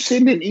 When you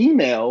send an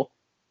email,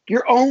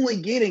 you're only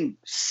getting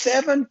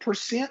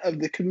 7% of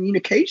the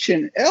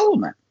communication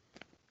element.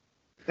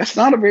 That's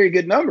not a very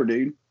good number,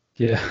 dude.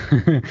 Yeah.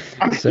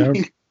 I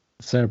mean,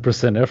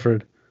 7%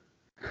 effort.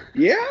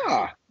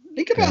 Yeah.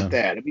 Think about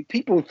that. I mean,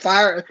 people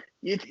fire.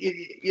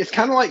 It's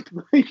kind of like,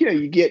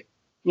 you get,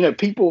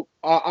 people,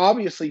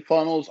 obviously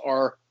funnels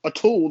are a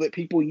tool that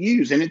people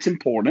use and it's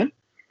important.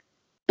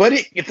 But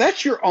if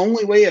that's your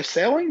only way of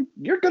selling,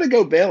 you're going to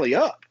go belly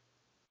up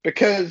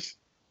because,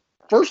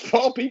 first of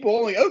all, people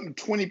only open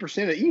 20%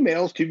 of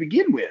emails to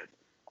begin with,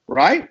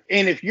 right?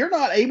 And if you're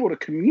not able to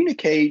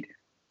communicate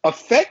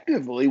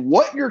effectively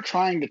what you're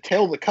trying to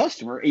tell the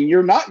customer, and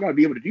you're not going to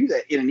be able to do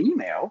that in an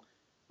email,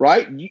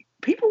 right?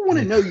 People want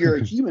to know you're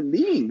a human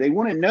being. They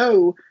want to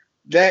know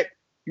that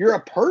you're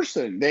a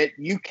person, that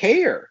you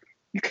care.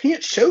 You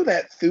can't show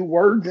that through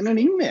words in an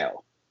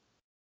email.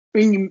 I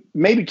mean,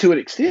 maybe to an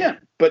extent,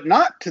 but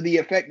not to the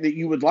effect that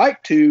you would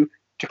like to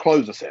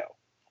close a sale.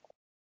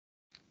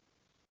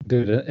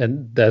 Dude,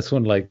 and that's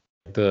when like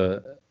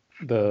the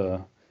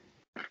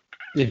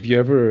if you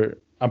ever,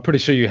 I'm pretty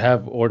sure you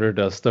have ordered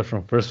stuff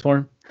from First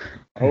Form.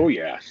 Oh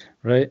yes.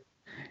 Right?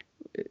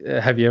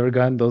 Have you ever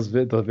gotten those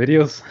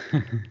videos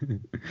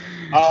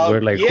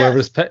where like yes.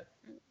 whoever's pet?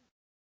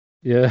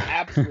 Yeah,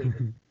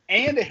 absolutely.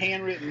 And a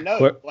handwritten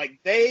note. Like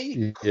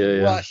they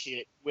crush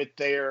it with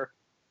their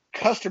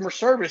customer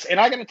service. And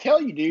I got to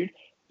tell you, dude,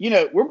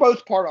 we're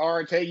both part of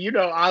RTA.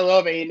 I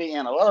love Andy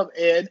and I love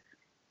Ed,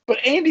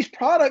 but Andy's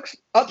products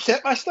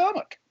upset my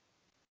stomach.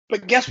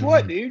 But guess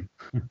what, dude?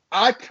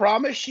 I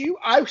promise you,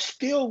 I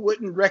still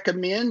wouldn't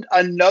recommend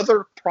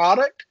another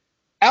product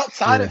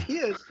outside of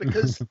his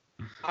because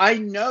I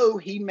know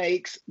he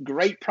makes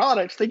great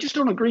products. They just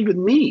don't agree with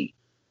me.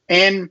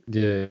 And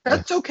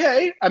that's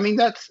okay. I mean,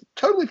 that's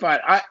totally fine.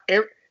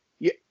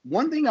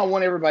 One thing I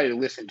want everybody to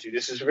listen to,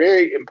 this is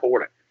very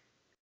important.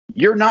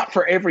 You're not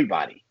for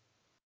everybody.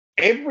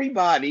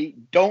 Everybody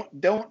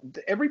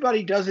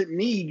doesn't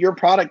need your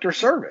product or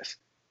service.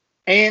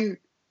 And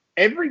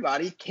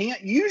everybody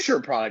can't use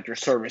your product or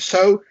service.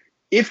 So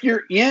if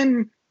you're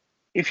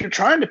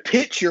trying to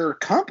pitch your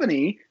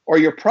company or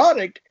your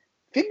product,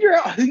 figure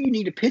out who you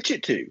need to pitch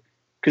it to.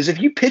 Because if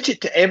you pitch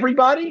it to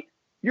everybody,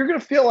 you're going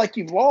to feel like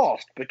you've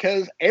lost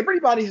because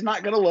everybody's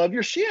not going to love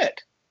your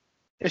shit.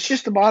 It's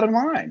just the bottom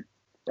line,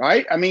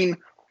 right? I mean,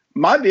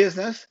 my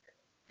business,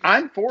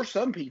 I'm for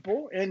some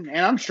people, and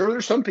I'm sure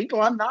there's some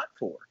people I'm not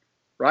for,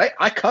 right?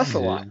 I cuss a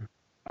lot,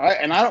 right?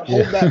 And I don't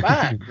hold that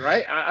back,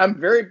 right? I'm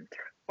very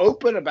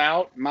open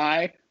about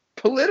my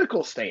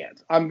political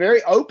stance. I'm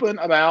very open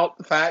about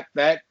the fact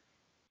that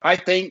I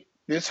think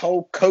this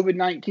whole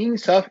COVID-19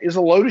 stuff is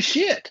a load of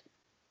shit.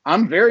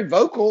 I'm very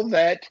vocal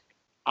that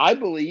I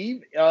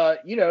believe,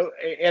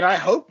 and I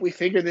hope we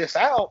figure this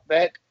out,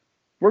 that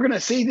we're going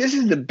to see this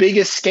is the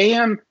biggest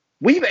scam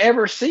we've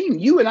ever seen.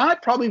 You and I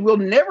probably will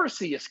never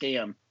see a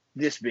scam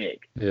this big.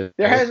 Yeah.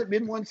 There hasn't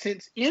been one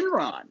since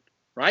Enron,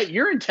 right?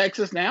 You're in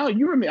Texas now.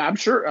 I'm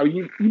sure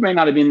you may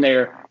not have been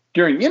there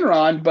during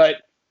Enron, but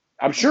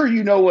I'm sure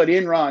you know what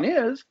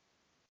Enron is,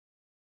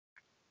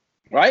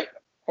 right?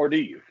 Or do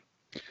you?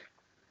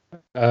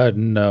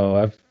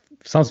 No,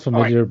 sounds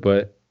familiar,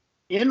 but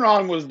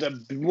Enron was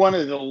one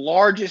of the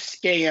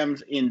largest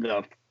scams in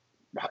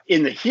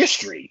the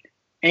history,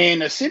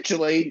 and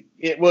essentially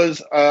it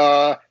was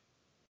all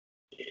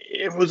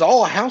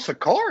a house of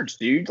cards,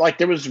 dude. Like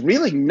there was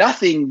really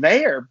nothing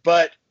there,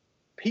 but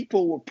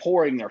people were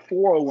pouring their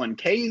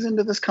 401ks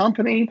into this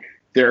company,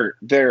 their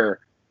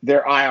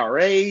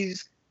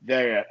IRAs.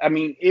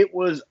 It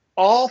was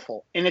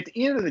awful. And at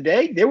the end of the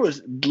day, it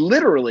was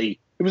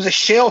a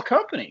shell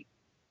company.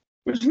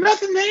 There was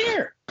nothing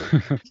there.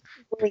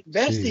 We're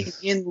investing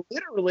in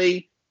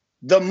literally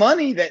the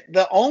money that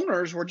the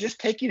owners were just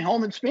taking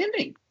home and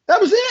spending.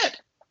 That was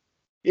it.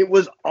 It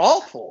was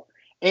awful.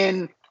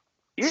 And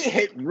it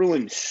had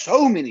ruined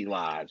so many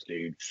lives,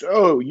 dude.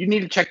 So you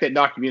need to check that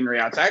documentary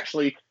out. It's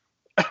actually,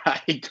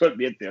 I hate to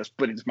admit this,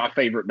 but it's my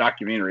favorite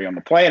documentary on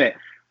the planet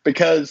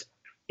because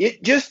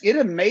it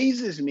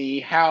amazes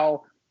me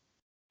how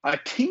a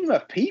team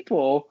of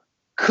people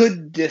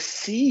could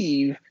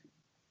deceive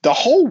the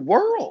whole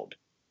world.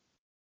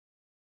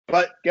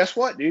 But guess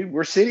what, dude?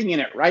 We're sitting in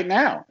it right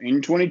now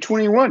in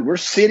 2021. We're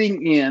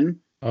sitting in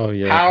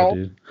how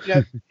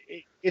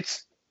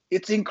it's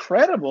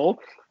incredible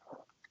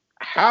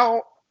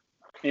how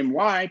and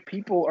why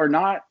people are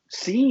not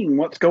seeing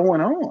what's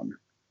going on.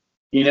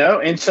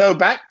 And so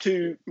back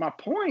to my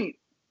point,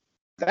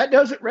 that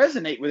doesn't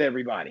resonate with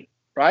everybody,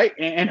 right?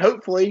 And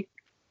hopefully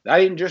I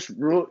didn't just,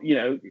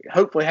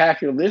 hopefully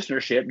half your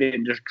listenership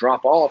didn't just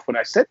drop off when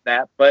I said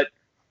that, but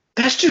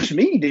that's just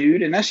me,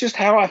 dude. And that's just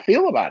how I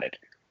feel about it.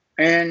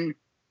 And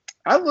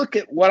I look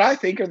at what I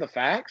think are the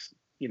facts,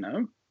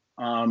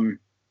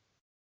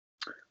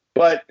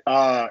 but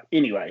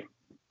anyway,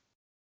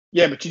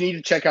 yeah, but you need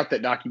to check out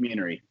that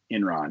documentary,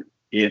 Enron.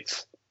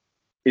 It's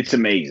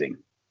amazing.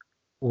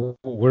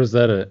 Where's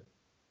that at?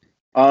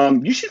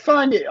 You should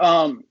find it.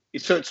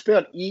 So it's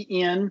spelled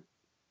ENRON.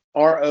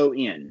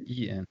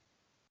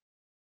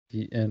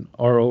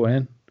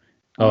 ENRON.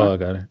 Oh, I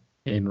got it.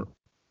 Enron,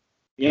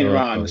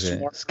 okay. the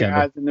smart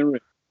guys in the room.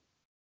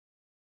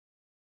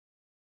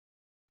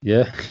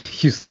 Yeah,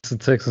 Houston,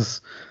 Texas.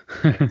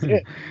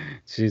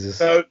 Jesus.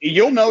 So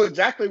you'll know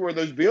exactly where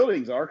those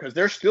buildings are because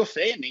they're still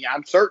standing.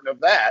 I'm certain of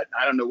that.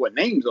 I don't know what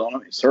names on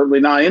them. It's certainly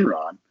not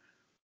Enron.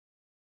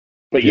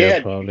 But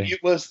yeah, probably.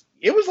 it was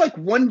like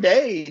one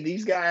day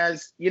these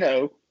guys,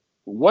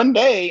 one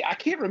day, I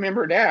can't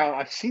remember now.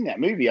 I've seen that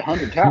movie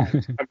 100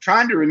 times. I'm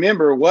trying to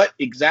remember what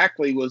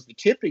exactly was the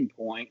tipping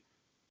point.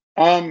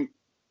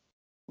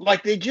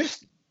 Like they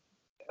just,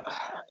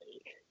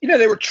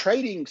 they were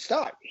trading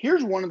stock.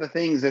 Here's one of the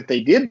things that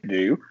they did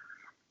do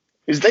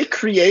is they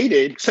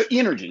created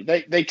energy.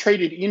 They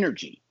traded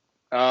energy.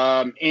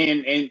 And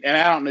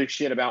I don't know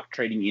shit about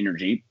trading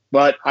energy,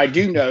 but I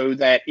do know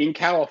that in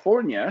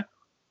California,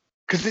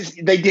 because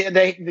they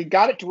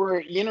got it to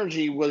where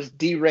energy was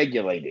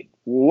deregulated.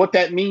 What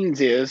that means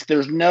is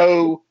there's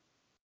no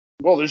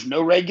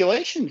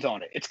regulations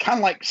on it. It's kind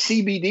of like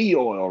CBD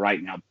oil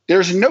right now.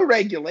 There's no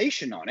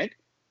regulation on it.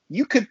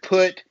 You could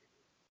put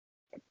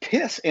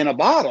piss in a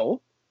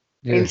bottle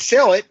and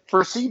sell it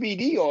for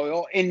CBD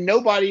oil, and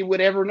nobody would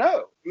ever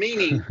know.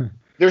 Meaning,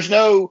 there's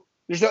no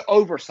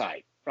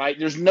oversight, right?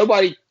 There's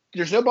nobody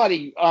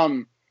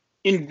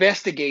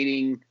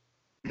investigating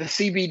the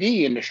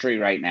CBD industry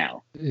right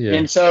now. Yeah.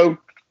 And so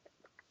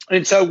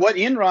what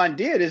Enron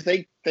did is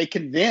they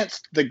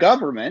convinced the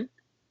government,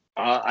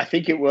 I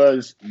think it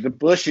was the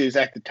Bushes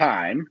at the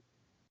time,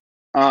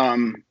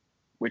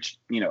 which,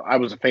 I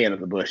was a fan of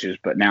the Bushes,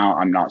 but now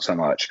I'm not so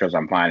much because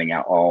I'm finding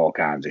out all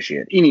kinds of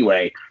shit.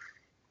 Anyway,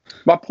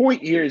 my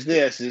point here is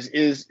this,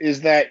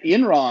 is that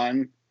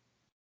Enron,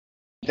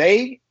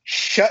 they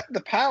shut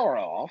the power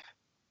off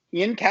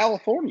in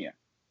California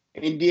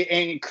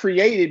and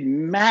created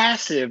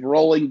massive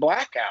rolling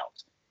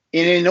blackouts.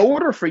 And in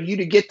order for you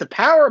to get the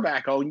power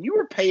back on, you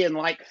were paying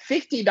like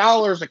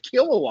 $50 a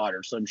kilowatt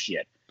or some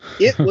shit.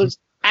 It was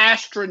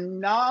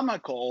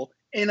astronomical.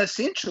 And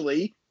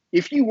essentially,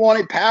 if you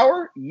wanted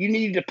power, you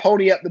needed to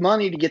pony up the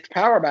money to get the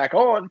power back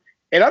on.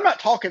 And I'm not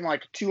talking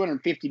like a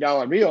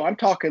 $250 bill. I'm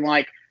talking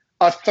like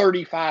a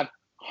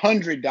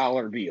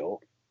 $3,500 bill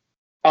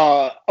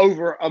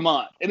over a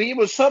month. I mean, it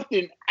was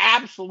something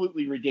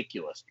absolutely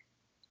ridiculous.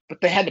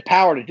 But they had the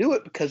power to do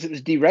it because it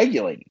was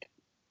deregulated.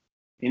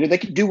 They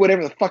could do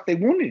whatever the fuck they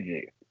wanted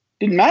to do.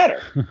 Didn't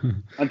matter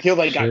until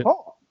they got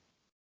caught.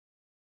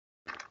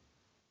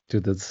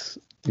 Dude,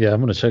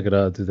 I'm gonna check it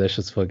out, dude. That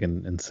shit's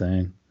fucking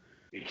insane.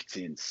 It's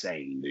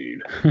insane,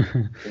 dude.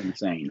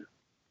 Insane.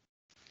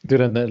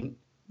 Dude, and then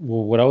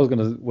what I was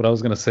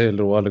gonna say a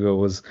little while ago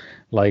was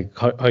like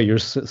how you're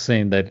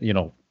saying that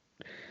you're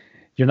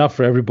not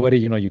for everybody.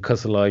 You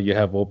cuss a lot, you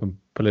have open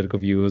political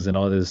views and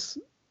all this,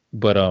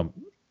 but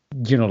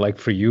like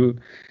for you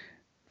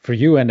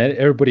and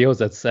everybody else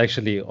that's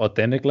actually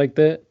authentic like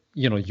that,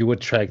 you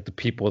attract the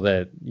people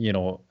that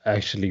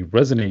actually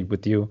resonate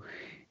with you,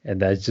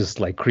 and that just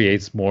like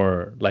creates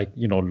more like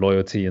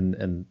loyalty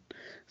and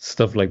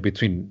stuff like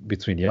between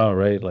y'all,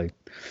 right? Like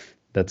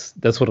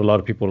that's what a lot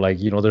of people like.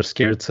 They're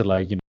scared to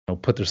like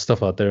put their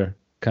stuff out there,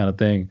 kind of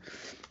thing.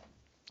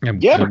 And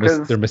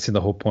because they're missing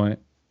the whole point.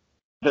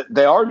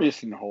 They are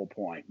missing the whole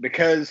point,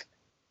 because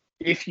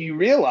if you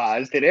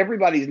realize that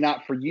everybody's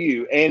not for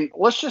you, and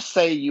let's just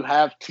say you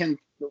have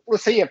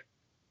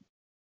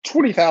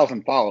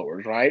 20,000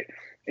 followers, right?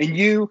 And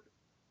you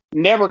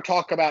never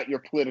talk about your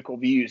political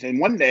views.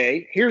 And one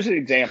day, here's an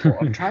example.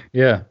 I'm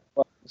trying.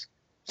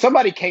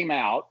 Somebody came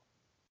out.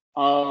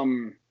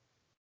 The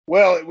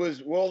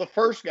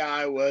first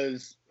guy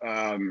was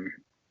the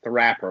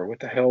rapper. What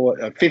the hell?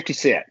 50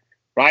 Cent,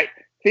 right?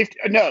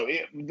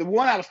 The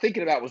one I was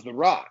thinking about was The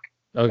Rock.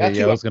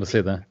 Okay, I was going to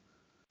say that.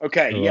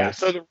 Okay, yeah.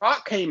 So The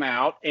Rock came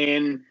out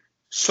and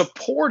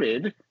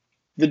supported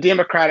the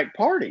Democratic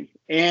Party.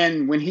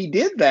 And when he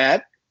did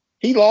that,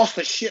 he lost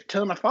a shit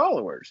ton of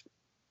followers,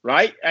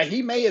 right?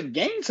 He may have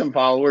gained some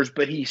followers,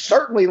 but he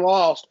certainly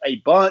lost a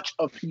bunch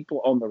of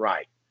people on the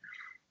right.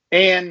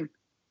 And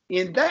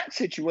in that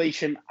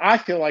situation, I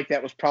feel like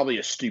that was probably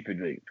a stupid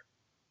move.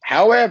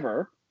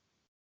 However,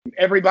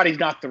 everybody's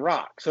not The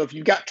Rock. So if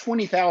you've got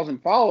 20,000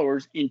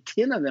 followers and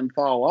 10 of them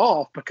fall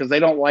off because they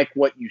don't like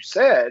what you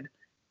said,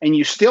 and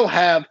you still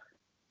have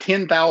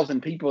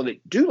 10,000 people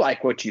that do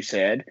like what you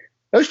said,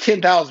 those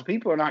 10,000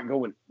 people are not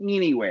going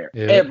anywhere,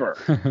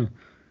 ever.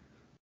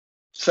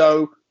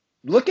 So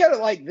look at it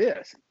like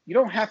this. You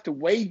don't have to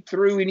wade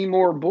through any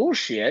more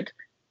bullshit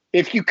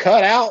if you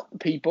cut out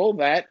people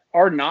that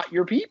are not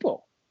your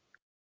people.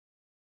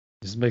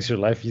 Just makes your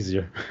life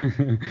easier.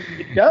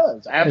 It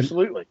does, and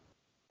absolutely.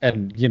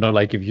 and you know,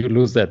 like if you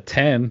lose that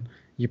 10,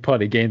 you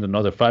probably gained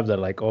another five that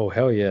like, oh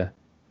hell yeah,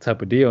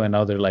 type of deal. And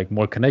now they're like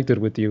more connected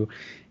with you.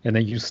 And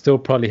then you still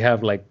probably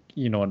have like,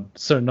 you know, a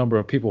certain number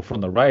of people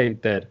from the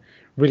right that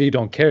really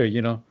don't care,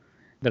 you know,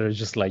 that are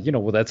just like, you know,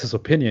 well, that's his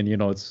opinion, you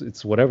know,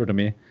 it's whatever to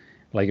me.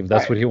 Like if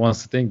that's Right. what he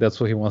wants to think, that's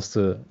what he wants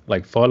to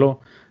like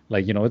follow.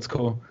 Like, you know, it's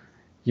cool.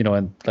 You know,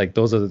 and like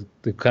those are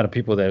the kind of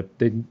people that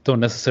they don't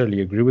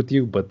necessarily agree with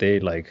you, but they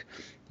like,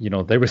 you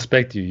know, they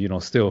respect you, you know,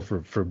 still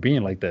for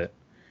being like that.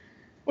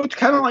 Well, it's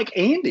kind of like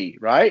Andy,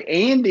 right?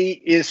 Andy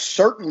is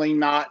certainly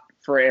not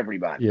for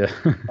everybody, Yeah.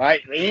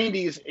 right?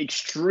 Andy is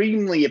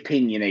extremely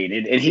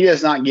opinionated, and he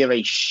does not give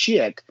a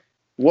shit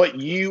what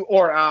you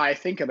or I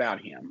think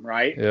about him,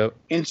 right? Yep.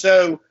 And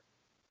so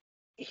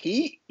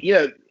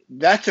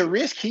that's a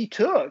risk he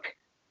took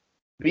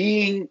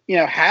being,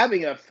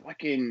 having a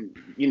fucking,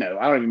 I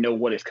don't even know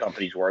what his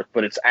company's worth,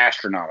 but it's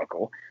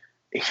astronomical.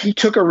 He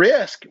took a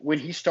risk when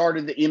he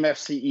started the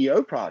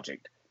MFCEO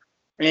project,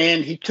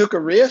 and he took a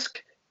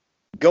risk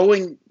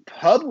going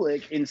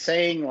public and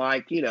saying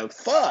like,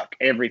 fuck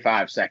every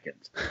 5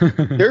 seconds.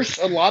 There's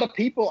a lot of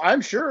people,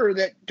 I'm sure,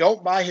 that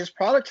don't buy his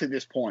products at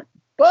this point,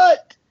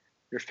 but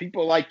there's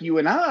people like you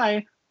and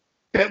I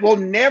that will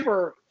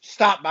never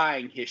stop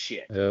buying his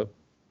shit Yep.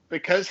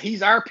 because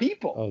he's our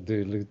people. Oh,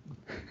 dude. Look.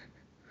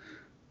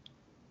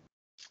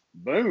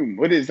 Boom.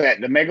 What is that?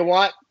 The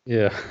megawatt?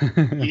 Yeah.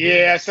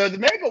 Yeah. So the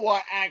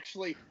megawatt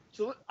actually,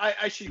 so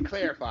I should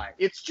clarify.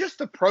 It's just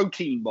the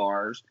protein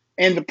bars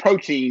and the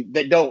protein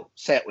that don't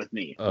set with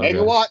me. Okay.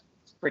 Megawatt,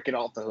 freaking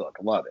off the hook.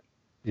 I love it.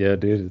 Yeah,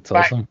 dude. It's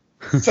awesome.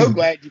 So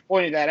glad you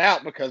pointed that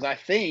out because I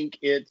think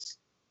it's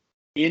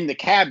in the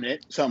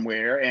cabinet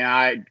somewhere and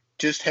I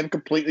just have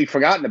completely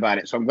forgotten about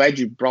it. So I'm glad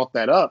you brought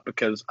that up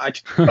because I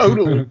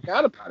totally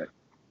forgot about it.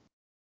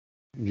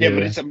 Yeah,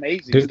 but it's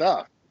amazing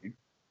stuff.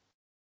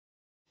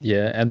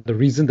 Yeah, and the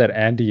reason that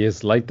Andy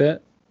is like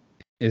that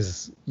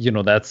is, you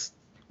know, that's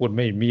what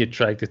made me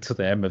attracted to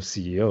the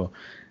MFCEO.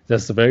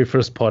 That's the very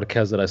first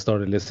podcast that I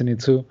started listening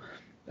to,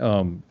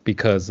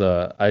 because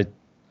I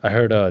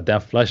heard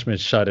Dan Flashman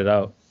shout it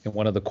out in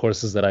one of the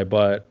courses that I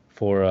bought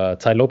for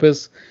Ty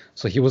Lopez.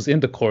 So he was in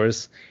the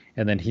course,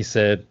 and then he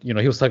said, you know,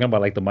 he was talking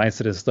about like the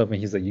mindset and stuff, and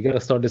he's like, you got to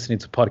start listening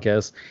to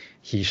podcasts.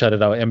 He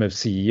shouted out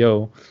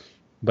MFCEO,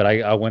 but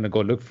I went to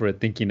go look for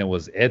it thinking it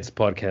was Ed's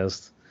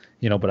podcast,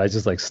 you know, but I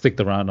just like sticked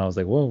around. And I was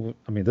like, well,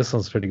 I mean, this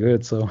sounds pretty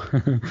good. So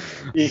I'm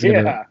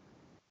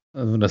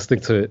gonna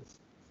stick to it.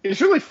 It's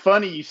really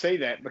funny you say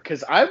that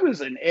because I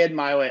was an Ed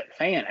Milet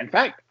fan. In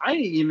fact, I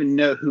didn't even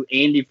know who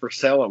Andy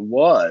Frisella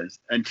was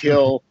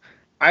until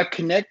I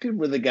connected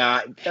with a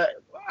guy.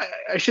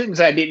 I shouldn't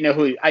say I didn't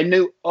know I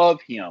knew of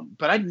him,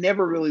 but I'd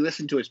never really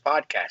listened to his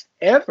podcast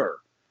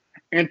ever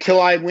until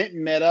I went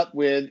and met up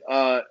with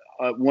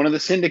one of the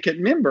syndicate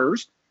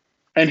members.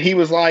 And he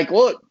was like,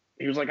 look,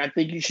 I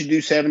think you should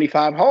do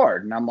 75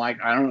 hard. And I'm like,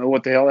 I don't know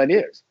what the hell that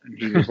is. And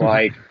he was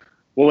like,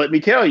 well, let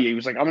me tell you. He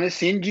was like, I'm going to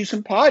send you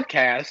some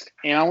podcasts,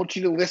 and I want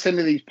you to listen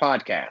to these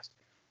podcasts.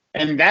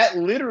 And that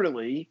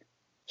literally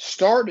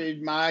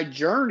started my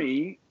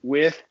journey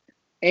with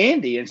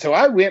Andy. And so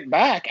I went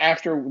back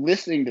after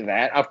listening to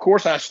that. Of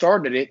course, I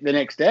started it the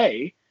next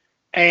day,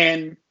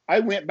 and I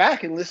went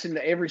back and listened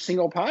to every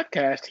single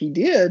podcast he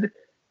did.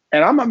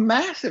 And I'm a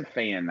massive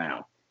fan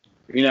now,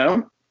 you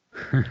know?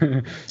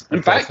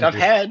 In fact,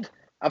 awesome,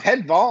 I've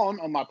had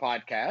Vaughn on my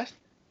podcast.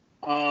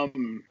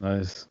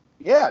 Nice.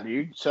 Yeah,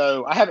 dude.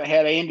 So I haven't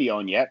had Andy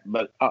on yet,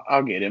 but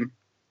I'll get him.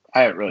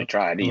 I haven't really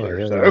tried either.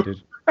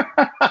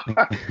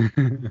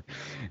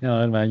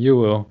 Yeah, man, you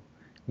will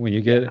when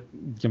you get.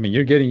 I mean,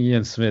 you're getting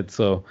Ian Smith,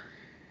 so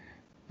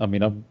I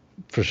mean, I'm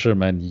for sure,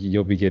 man.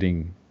 You'll be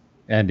getting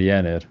Andy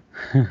and Ed.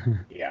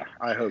 Yeah,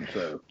 I hope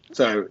so.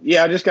 So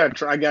yeah, I just got to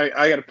try. I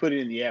got to put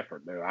in the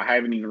effort though. I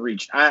haven't even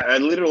reached. I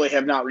literally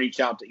have not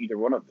reached out to either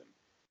one of them.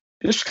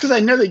 Just because I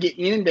know they get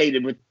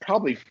inundated with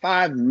probably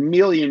 5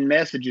 million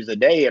messages a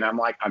day, and I'm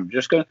like, I'm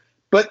just gonna.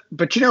 But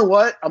you know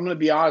what? I'm gonna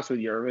be honest with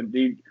you, Irvin,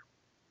 dude.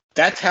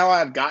 That's how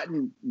I've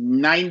gotten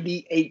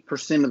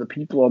 98% of the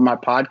people on my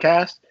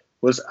podcast.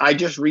 Was I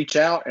just reach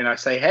out and I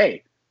say,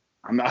 hey,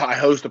 I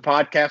host a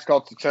podcast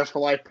called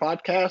Successful Life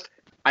Podcast.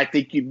 I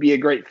think you'd be a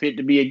great fit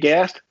to be a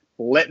guest.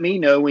 Let me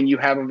know when you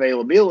have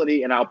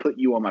availability, and I'll put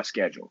you on my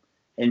schedule.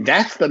 And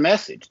that's the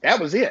message. That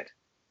was it.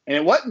 And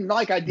it wasn't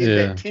like I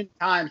did that 10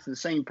 times to the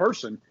same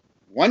person.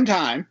 One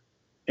time,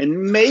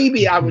 and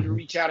maybe I would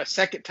reach out a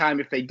second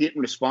time if they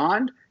didn't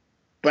respond.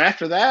 But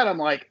after that, I'm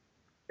like,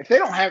 if they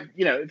don't have,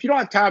 if you don't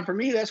have time for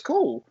me, that's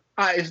cool.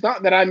 It's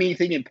not that I'm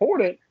anything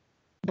important,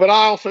 but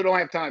I also don't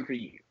have time for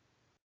you.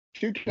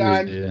 2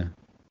 times. Yeah.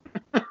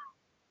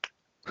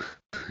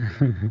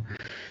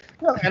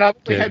 And I've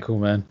had cool,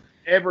 man.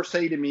 ever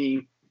say to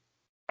me,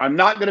 I'm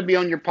not going to be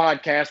on your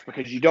podcast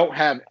because you don't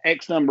have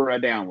X number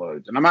of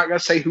downloads. And I'm not going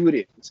to say who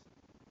it is,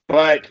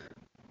 but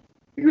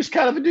he was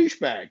kind of a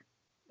douchebag,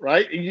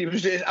 right?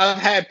 I've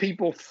had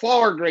people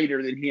far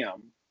greater than him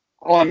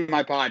on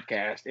my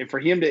podcast. And for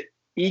him to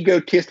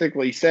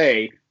egotistically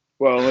say,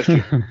 well, unless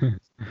you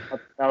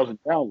 5,000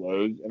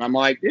 downloads. And I'm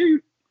like,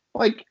 dude,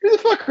 like, who the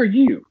fuck are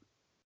you?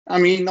 I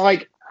mean,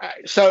 like,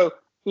 so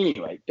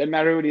anyway, doesn't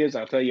matter who it is.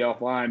 I'll tell you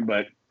offline,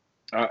 but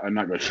I'm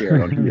not going to share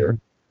it on here.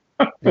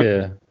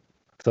 Yeah,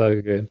 it's all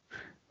good.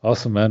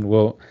 Awesome, man.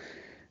 Well,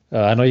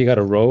 I know you got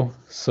to roll.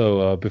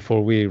 So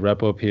before we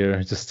wrap up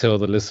here, just tell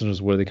the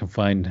listeners where they can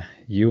find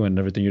you and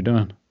everything you're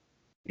doing.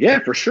 Yeah,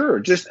 for sure.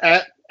 Just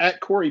at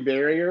Corey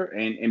Barrier,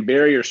 and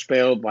Barrier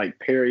spelled like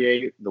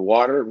Perrier, the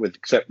water,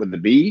 except with the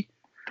B.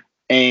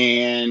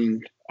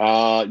 And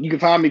you can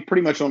find me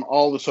pretty much on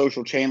all the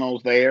social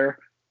channels there.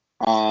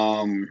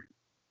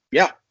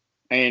 Yeah.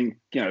 And,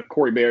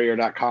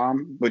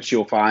 CoreyBarrier.com, which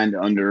you'll find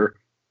under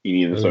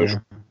any of the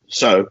social.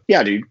 So,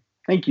 yeah, dude.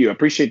 Thank you. I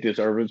appreciate this,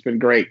 Irvin. It's been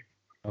great.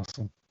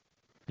 Awesome.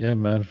 Yeah,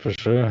 man, for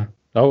sure.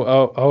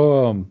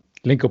 I'll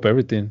link up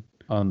everything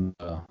on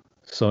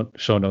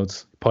show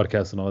notes,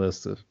 podcast, and all that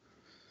stuff.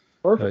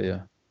 Perfect.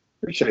 Yeah.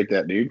 Appreciate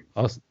that, dude.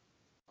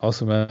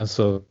 Awesome, man.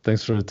 So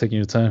thanks for taking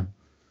your time.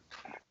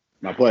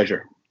 My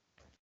pleasure.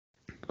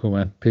 Cool,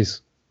 man.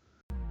 Peace.